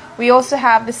 We also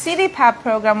have the CDPAP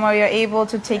program where you're able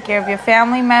to take care of your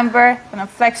family member on a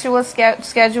flexible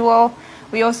schedule.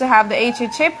 We also have the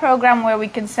HHA program where we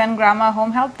can send grandma a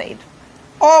home health aid.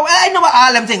 Oh, I know about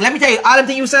all them things. Let me tell you, all them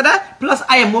things you said that. Plus,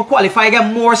 I am more qualified. I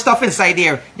got more stuff inside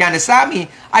there. You understand me?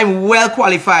 I'm well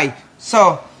qualified.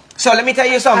 So let me tell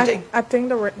you something. I think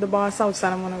the boss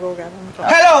outside. I'm gonna go get him.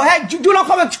 Hello, hey, do not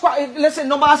come and listen.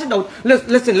 No boss, no.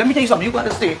 Listen, let me tell you something. You got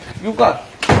to stay. You got.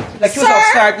 Like you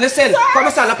start. Listen, come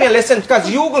and stand up here. Listen, because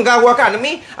you gonna work under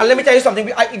me. And let me tell you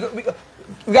something.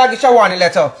 we gotta get your warning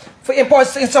letter. For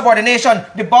insubordination,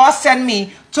 the boss sent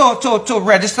me to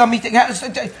register me.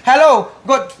 Hello,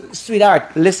 good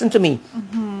sweetheart, listen to me.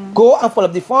 Go and fill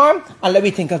up the form and let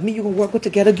me think of me. You can work good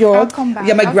together, girl. I'll come back.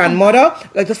 Yeah, my grandmother.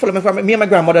 Like just follow my form. Me and my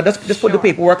grandmother. Just put the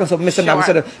paperwork and so Mr. Navi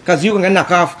said because you gonna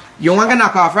knock off. You want to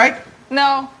knock off, right?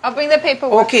 No, I'll bring the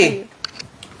paperwork. Okay.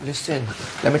 Listen,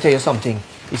 let me tell you something.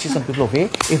 You see some people over here,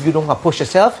 if you don't push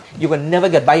yourself, you will never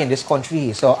get by in this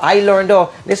country. So I learned,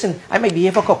 listen, I might be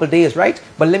here for a couple of days, right?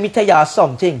 But let me tell you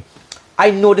something.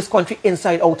 I know this country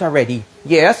inside out already.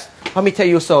 Yes? Let me tell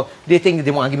you, so they think that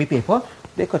they want to give me paper.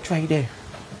 They could try there.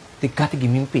 They got to give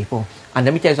me paper. And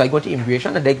let me tell you, so I go to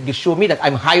immigration and they show me that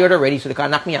I'm hired already, so they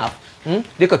can't knock me off.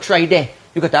 They could try there.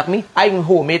 You can talk me. I'm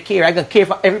homemade care. I can care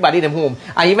for everybody in them home.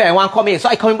 And even I want to come in, so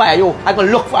I come by you. I can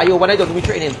look for you when I don't do my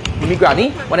training. With me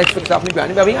granny, when I fix up my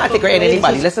granny, but we can't take her in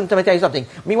anybody. Listen, let me tell you something.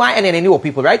 Me want any old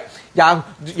people, right? You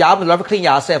love to clean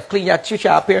yourself, clean your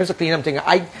parents, clean them things.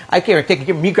 I care taking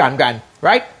care of me grand,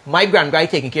 right? My grand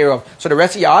taken care of. So the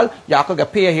rest of y'all can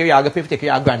get paid here, y'all get paid to take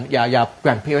care of your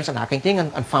grandparents and that kind of thing,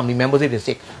 and family members if they're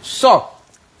sick. So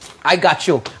I got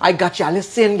you.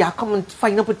 Listen, y'all come and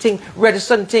find up a thing,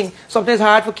 register a thing. Sometimes it's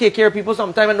hard for take care of people.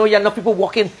 Sometimes I know you have enough people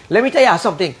walking. Let me tell you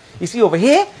something. You see over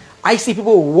here, I see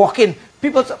people walking.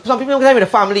 Some people don't with the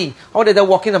family. How they're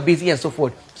walking and busy and so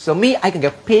forth. So me, I can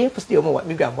get paid for still with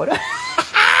my grandmother.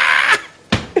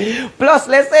 Plus,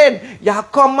 listen, y'all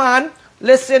come on.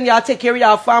 Listen, y'all take care of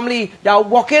your family. Y'all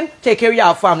walking, take care of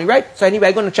your family, right? So anyway,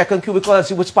 I'm going to check on cubicle and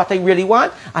see which spot I really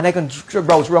want. And I can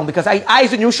browse around because I's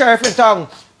the new sheriff in town.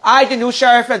 I the new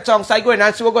sheriff in town. So I go in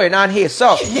and see what's going on here.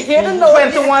 So,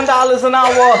 $21 an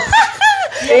hour.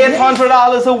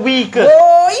 $800 a week.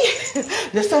 Boy,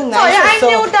 this so nice. Toya, I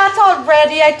knew that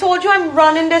already. I told you I'm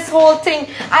running this whole thing.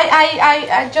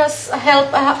 I just help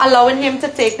allowing him to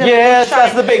take the Yes, shine.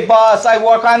 that's the big boss. I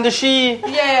work under she.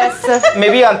 Yes.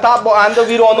 Maybe on top, but under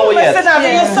we don't know yet. Listen,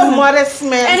 you're so modest,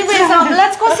 man. Anyways,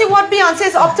 let's go see what Beyonce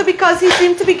is up to because he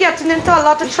seemed to be getting into a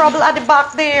lot of trouble at the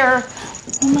back there.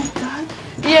 Oh my God.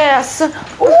 Yes.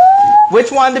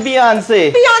 Which one, the Beyonce?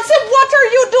 Beyonce, what are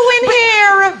you doing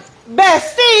here?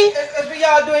 Bestie. What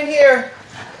y'all doing here?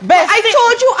 Bestie. I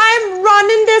told you I'm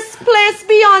running this place,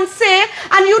 Beyonce,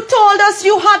 and you told us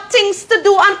you had things to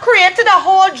do and created a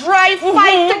whole dry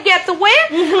fight to get away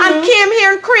and came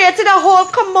here and created a whole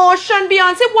commotion,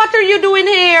 Beyonce. What are you doing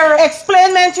here?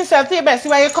 Explain yourself to your bestie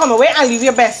why you come away and leave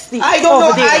your bestie. I don't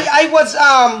know. I was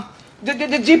the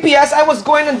GPS. I was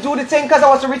going and do the thing because I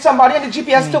was to reach somebody, and the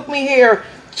GPS took me here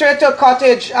straight to a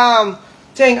cottage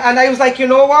thing. And I was like, you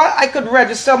know what? I could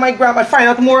register my grandma, find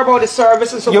out more about the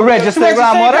service and so. You registered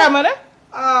grandmother?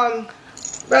 Well,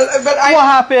 what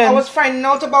happened? I was finding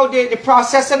out about the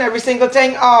process and every single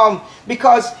thing.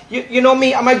 Because you know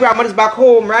me and my grandmother's back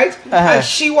home, right? And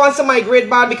she wants to migrate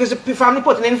back because the family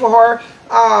putting in for her.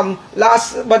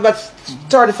 But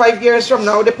 35 years from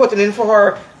now, they're putting in for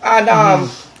her and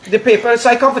the paper. So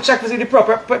I come for check to see the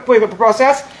proper paper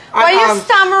process. Why are you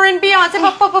stammering, Beyonce?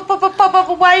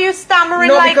 Why are you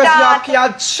stammering like that? No, because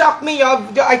y'all shocked me.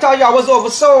 I thought y'all was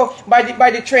oversold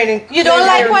by the training. You don't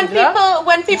like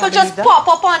when people just pop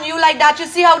up on you like that. You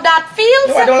see how that feels?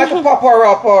 No, I don't like to pop her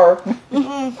up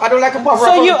I don't like to pop her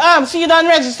up. So you don't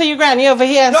register your granny over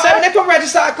here? No, I didn't come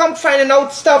register. I come finding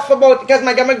out stuff about because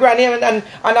my granny and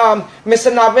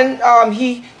Mr. Navin.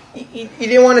 He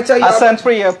didn't want to tell you. I sent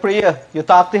Priya. You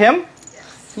talk to him?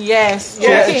 Yes.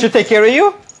 She take care of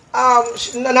you?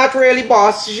 Not really,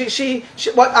 boss. She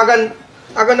was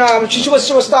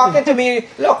talking to me.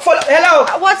 Look, hello.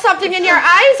 What's something in your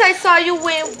eyes? I saw you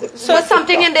with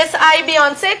something in this eye,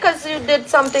 Beyonce, because you did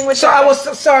something with. I was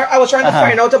trying to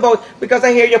find out about because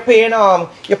I hear you're paying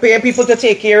people to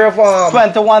take care of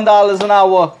 $21 an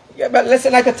hour. Yeah, but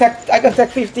listen, I can take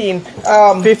 15.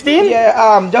 15?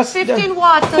 Yeah, just 15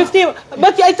 what? 15.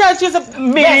 But I thought you was a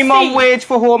minimum wage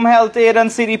for home health aid and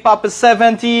city pop is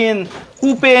 17.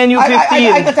 Who paying you 15?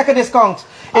 I can take a discount.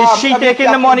 Is she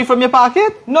taking the money from your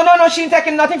pocket? No, she ain't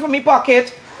taking nothing from my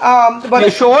pocket. But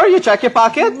you sure? You check your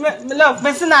pocket? Look,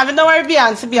 Mr. Navin, don't worry,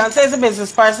 Beyonce. Beyonce is a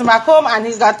business person back home, and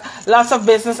he's got lots of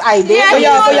business ideas. Yeah, he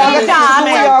doesn't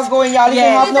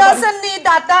need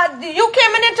that. You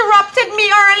came and interrupted me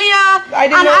earlier.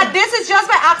 This is just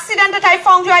by accident that I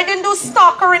found you. I didn't do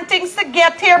stalker and things to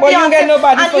get here, Beyonce. You get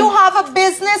nobody and you have a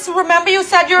business. Remember, you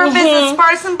said you're a business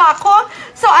person back home.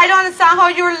 So I don't understand how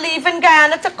you're leaving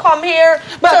Guyana to come here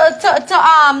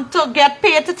to get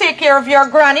paid to take care of your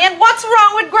granny. And what's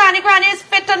wrong with Granny? Granny is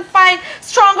fit and fine,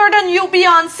 stronger than you,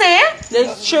 Beyonce.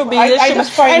 This should be.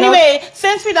 Anyway,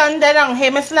 since we done that on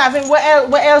here, Miss Navin,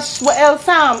 what else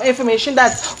information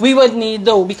that we would need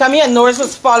though? Because me and Norris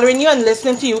was following you and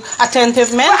listening to you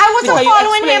attentive, man. Well, I wasn't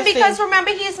following him because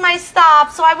remember he's my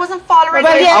staff, so I wasn't following him.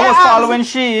 I was following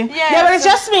she. Yeah, but it's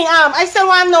just me. I still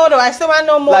want to know though. I still want to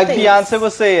know more. Like things. Beyonce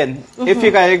was saying, if you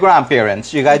got your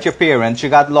grandparents, you got your parents, you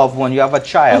got loved one, you have a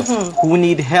child who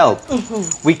need help,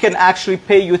 we can actually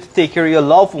pay you to take care of your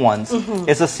loved ones.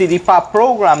 It's a CDPAP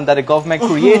program that the government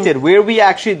created where we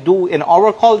actually do in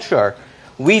our culture.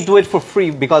 We do it for free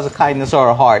because of kindness of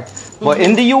our heart. But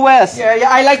in the US,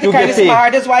 I like the kindness of my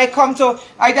heart. That's why I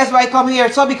come here.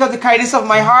 So because the kindness of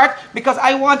my heart, because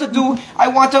I want to do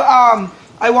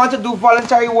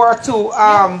voluntary work too.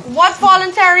 What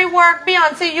voluntary work,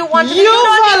 Beyonce? You want to do? You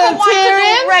don't even want to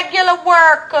do regular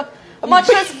work, much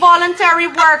less voluntary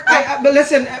work. But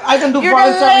listen, I can do You're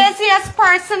voluntary. You're the laziest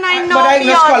person I know, But I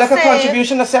just Beyonce. collect a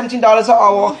contribution of $17 an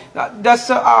hour. That's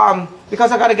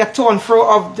because I gotta get to and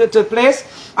fro of the place,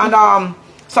 and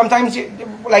sometimes,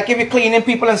 like if you're cleaning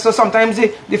people and so sometimes the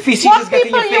feces just get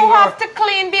in your finger. What people you have to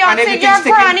clean, Beyonce? Your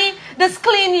granny does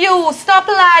clean you. Stop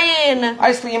lying.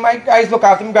 I clean, my guys look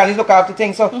after me, grannies look after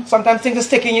things. So sometimes things are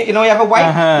sticking. You know, you have a wipe,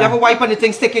 you have a wipe and the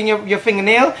thing sticking your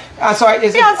fingernail. So I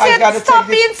gotta stop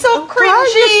being so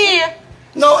cringy.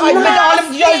 No, but all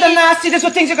of you the nasty. These are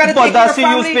things you gotta take But that's your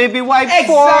family. use baby wipes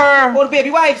for. for. Or baby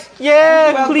wipes.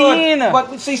 Yeah, Well, clean. good.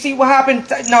 But so you see what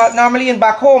happened normally in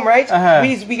back home, right?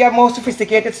 We get more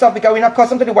sophisticated stuff because we're not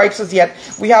accustomed to the wipes as yet.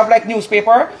 We have like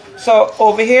newspaper. So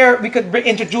over here we could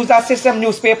introduce that system,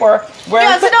 newspaper.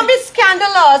 Where so don't be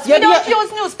scandalous. We don't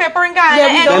use newspaper in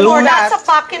Guyana anymore. That's a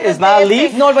back in the day. It's not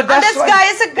leaf. No, but that's and this guy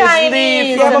is a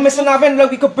Guyanese. Yeah, but Mr. Navin,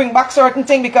 look, we could bring back certain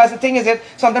things because the thing is that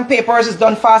sometimes papers is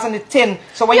done fast in the tin.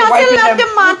 So when you wipe it, let the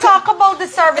man talk about the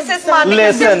services, man.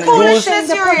 Listen,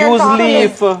 use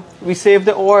leaf. We save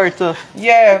the earth.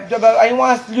 Yeah, but I don't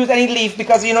want to use any leaf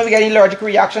because you know we get an allergic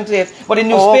reaction to it. But in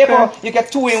newspaper, you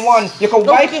get 2 in 1. You can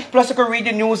wipe plus you can read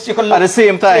the news. You can look at the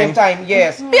same time.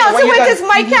 Yes. Beyonce, wait, is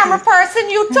my camera person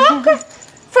you took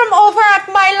from over at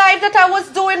my live that I was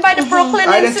doing by the Brooklyn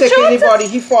I didn't Institute? take anybody.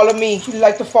 He followed me. He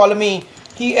like to follow me.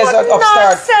 He is an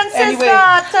upstart. Anyway,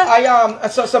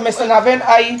 so Mr.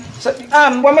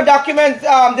 Navin, when my document,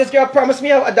 this girl promised me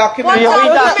a document.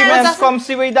 Documents? Come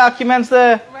see where documents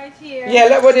there. Right here.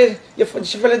 Yeah, what is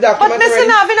she fill the document? But Mr.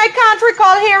 Navin, I can't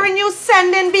recall hearing you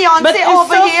sending Beyonce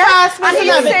over here. And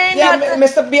you saying that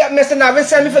Mr. Navin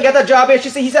sent me to get a job here.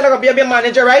 He said I'm gonna be a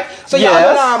manager, right? So you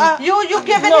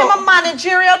giving him a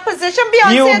managerial position.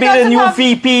 Beyonce You'll be the new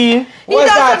VP. He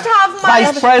doesn't have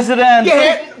Vice President.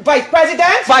 Vice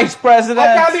President? Vice President.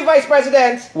 I can't be Vice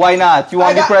President. Why not? You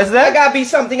want to be President? I gotta be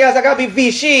something else. I gotta be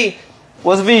Vichy.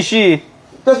 What's Vichy?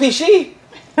 What's Vichy?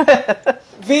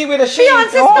 V with a she. Beyonce,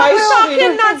 stop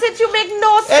talking nonsense. You make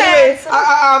no sense. Anyway,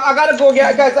 I gotta go,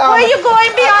 guys. Where are you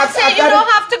going, Beyonce? You don't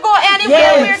have to go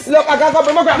anywhere. Yes. Look, I gotta go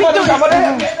bring my grandmother.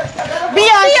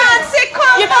 Beyonce,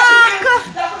 come back.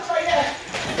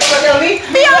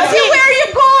 Beyonce, where are you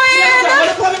going?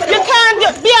 You can't.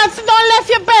 Beyonce, don't let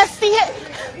your bestie hit.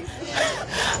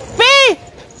 B!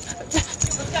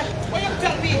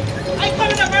 I come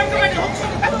in the America.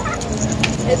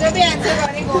 It's a Beyonce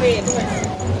running away.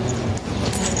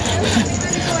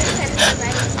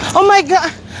 Oh my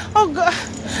God. Oh God.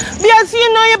 Beyonce,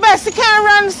 you know your bestie can't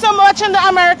run so much in the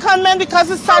American men because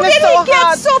the sun is so hot. How did he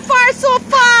get so far so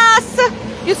fast?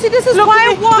 You see, this is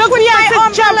why I walk with my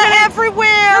umbrella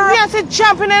everywhere. Look, Beyonce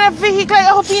jumping in a vehicle.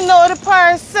 I hope you know the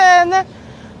person.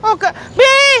 Oh God. B!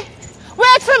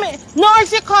 Wait for me.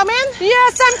 Norris, you coming?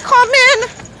 Yes, I'm coming.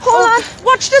 Hold on.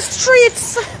 Watch the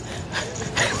streets.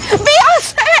 B!